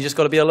 Sometimes you just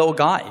got to be a little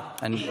guy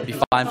and be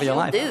fine for your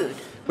life. Dude.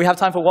 We have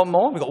time for one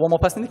more. We've got one more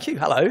person in the queue.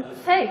 Hello.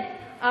 Hey.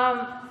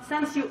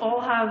 Since you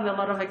all have a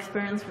lot of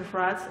experience with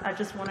rats, I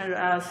just wanted to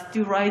ask,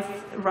 do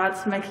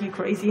rats make you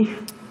crazy?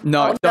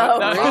 No. No.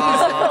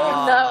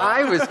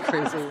 I was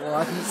crazy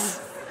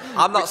once.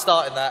 I'm not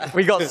starting that.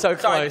 We got so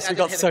close. We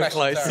got so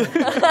close.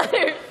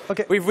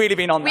 Okay, we've really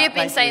been on that. We have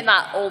been saying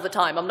that all the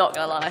time, I'm not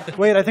going to lie.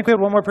 Wait, I think we had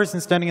one more person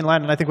standing in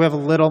line, and I think we have a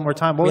little more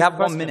time. We have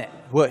 1 minute.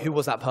 Who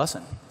was that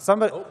person?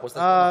 Somebody.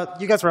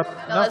 You guys were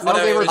up. No,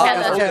 they were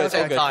together.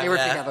 They were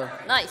together.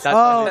 Nice.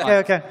 Oh,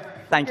 okay.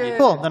 Thank you.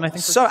 Cool. Then I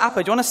think. So,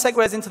 Appa, do you want to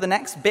segue us into the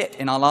next bit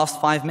in our last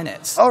 5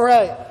 minutes? All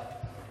right.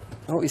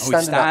 Oh, he's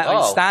standing up.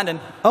 He's standing.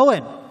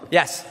 Owen.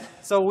 Yes.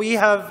 So we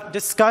have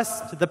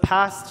discussed the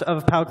past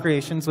of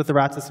POWcreations with the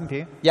Rats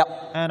SMP. Yep.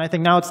 And I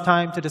think now it's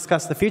time to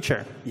discuss the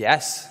future.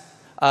 Yes.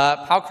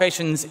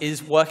 POWcreations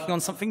is working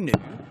on something new,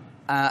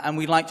 and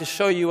we'd like to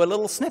show you a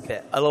little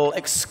snippet, a little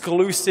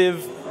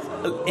exclusive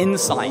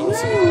insight.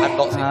 I've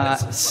not seen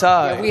this.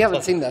 Yeah, we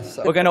haven't seen this.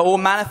 So. We're going to all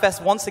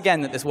manifest once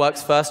again that this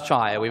works first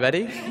try. Are we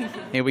ready?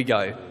 Here we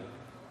go.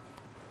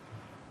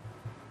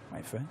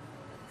 Wait for it.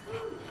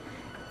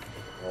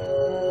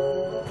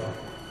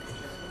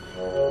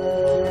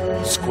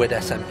 Squid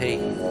SMP.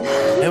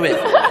 Knew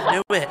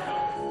it.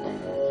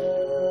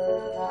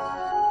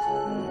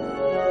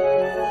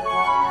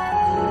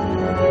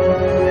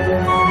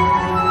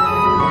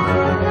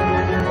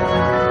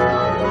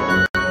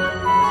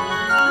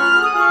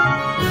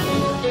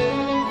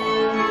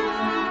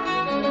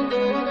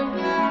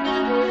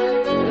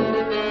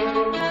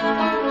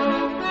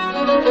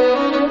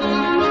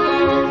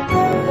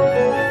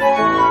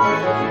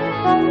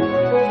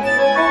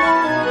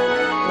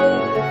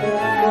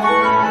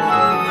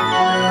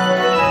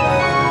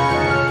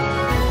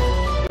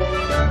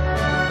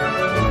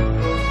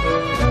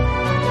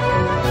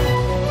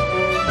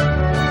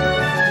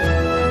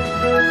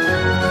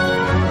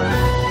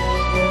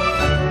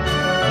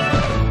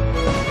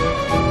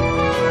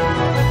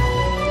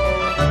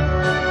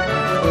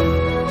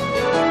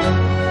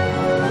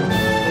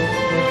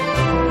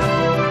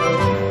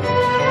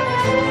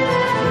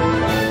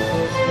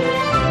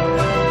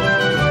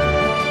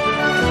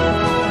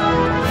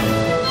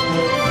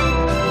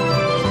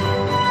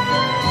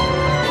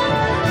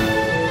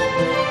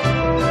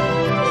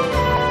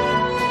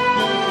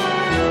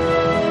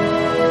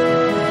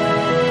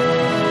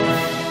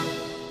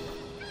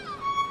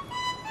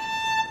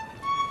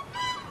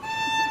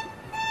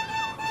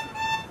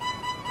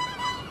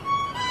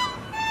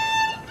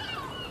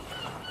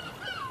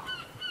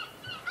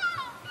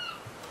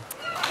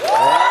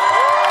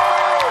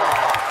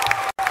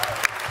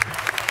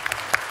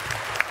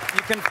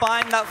 You can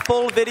find that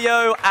full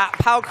video at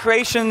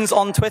POWcreations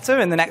on Twitter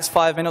in the next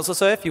 5 minutes or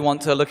so if you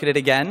want to look at it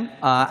again.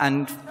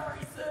 And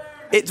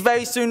it's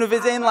very soon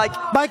within, like...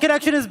 My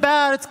connection is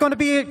bad. It's going to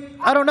be,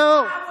 I don't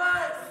know,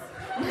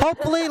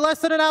 hopefully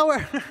less than an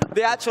hour.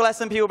 The actual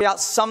SMP will be out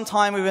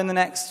sometime within the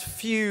next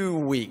few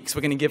weeks.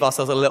 We're going to give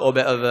ourselves a little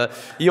bit of a...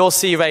 You'll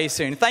see very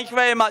soon. Thank you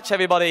very much,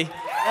 everybody.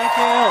 Thank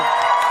you.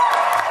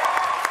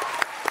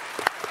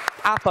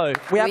 Appo,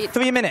 we have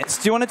 3 minutes.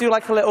 Do you want to do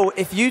like a little,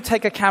 if you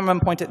take a camera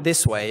and point it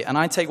this way, and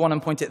I take one and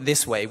point it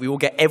this way, we will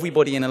get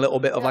everybody in a little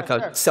bit of like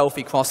a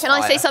selfie crossfire.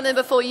 Can I say something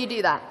before you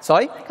do that?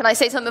 Sorry? Can I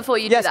say something before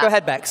you do that? Yes, go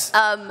ahead, Bex.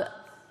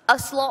 A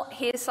slot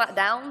here sat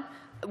down.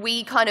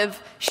 We kind of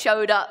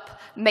showed up,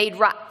 made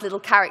rap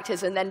little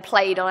characters, and then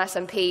played on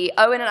SMP.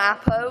 Owen and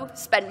Appo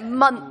spent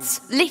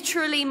months,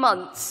 literally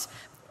months,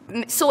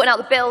 sorting out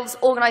the builds,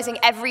 organizing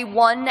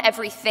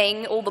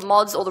everything, all the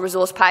mods, all the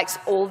resource packs,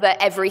 all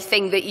the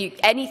everything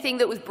anything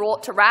that was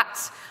brought to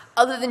Rats,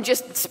 other than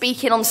just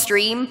speaking on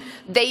stream,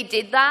 they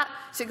did that.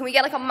 So can we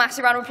get like a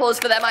massive round of applause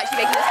for them actually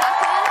making this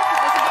happen?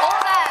 This is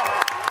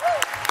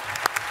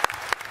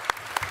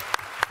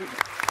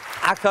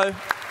all them.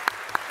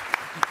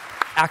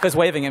 Akko's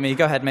waving at me.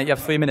 Go ahead, mate. You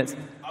have 3 minutes.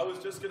 I was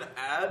just going to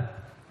add,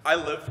 I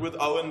lived with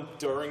Owen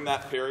during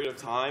that period of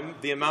time.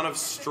 The amount of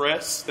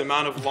stress, the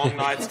amount of long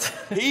nights.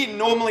 He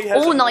normally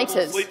has a normal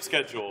sleep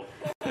schedule.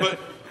 But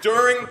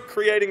during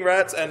creating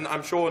Rats, and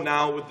I'm sure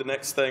now with the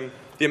next thing,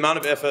 the amount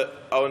of effort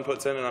Owen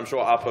puts in, and I'm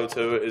sure Appo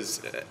too,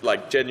 is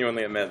like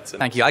genuinely immense.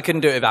 Thank you. I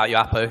couldn't do it without you,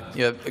 Appo.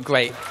 You're a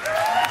great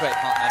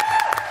partner.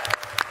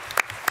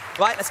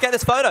 Right, let's get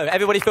this photo.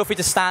 Everybody feel free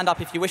to stand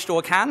up if you wish to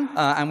or can,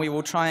 and we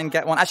will try and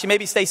get one. Actually,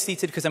 maybe stay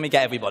seated because then we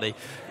get everybody.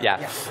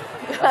 Yeah.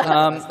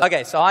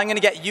 Okay, so I'm going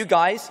to get you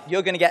guys.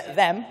 You're going to get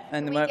them.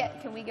 And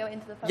Can we go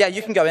into the photo? Yeah,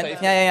 you can go in.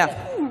 Yeah.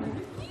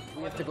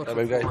 We have to go. There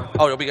we go.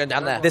 Oh, you'll be going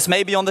down there. This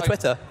may be on the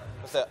Twitter.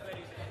 What's that?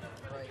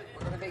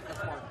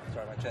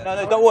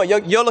 No, don't worry.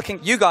 You're looking.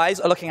 You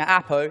guys are looking at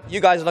Apo. You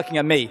guys are looking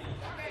at me.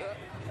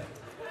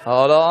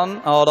 Hold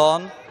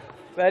on.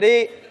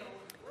 Ready?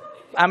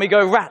 And we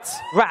go rats.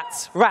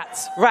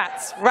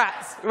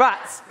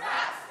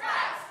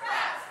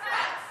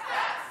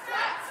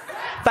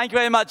 Thank you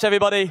very much,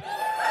 everybody.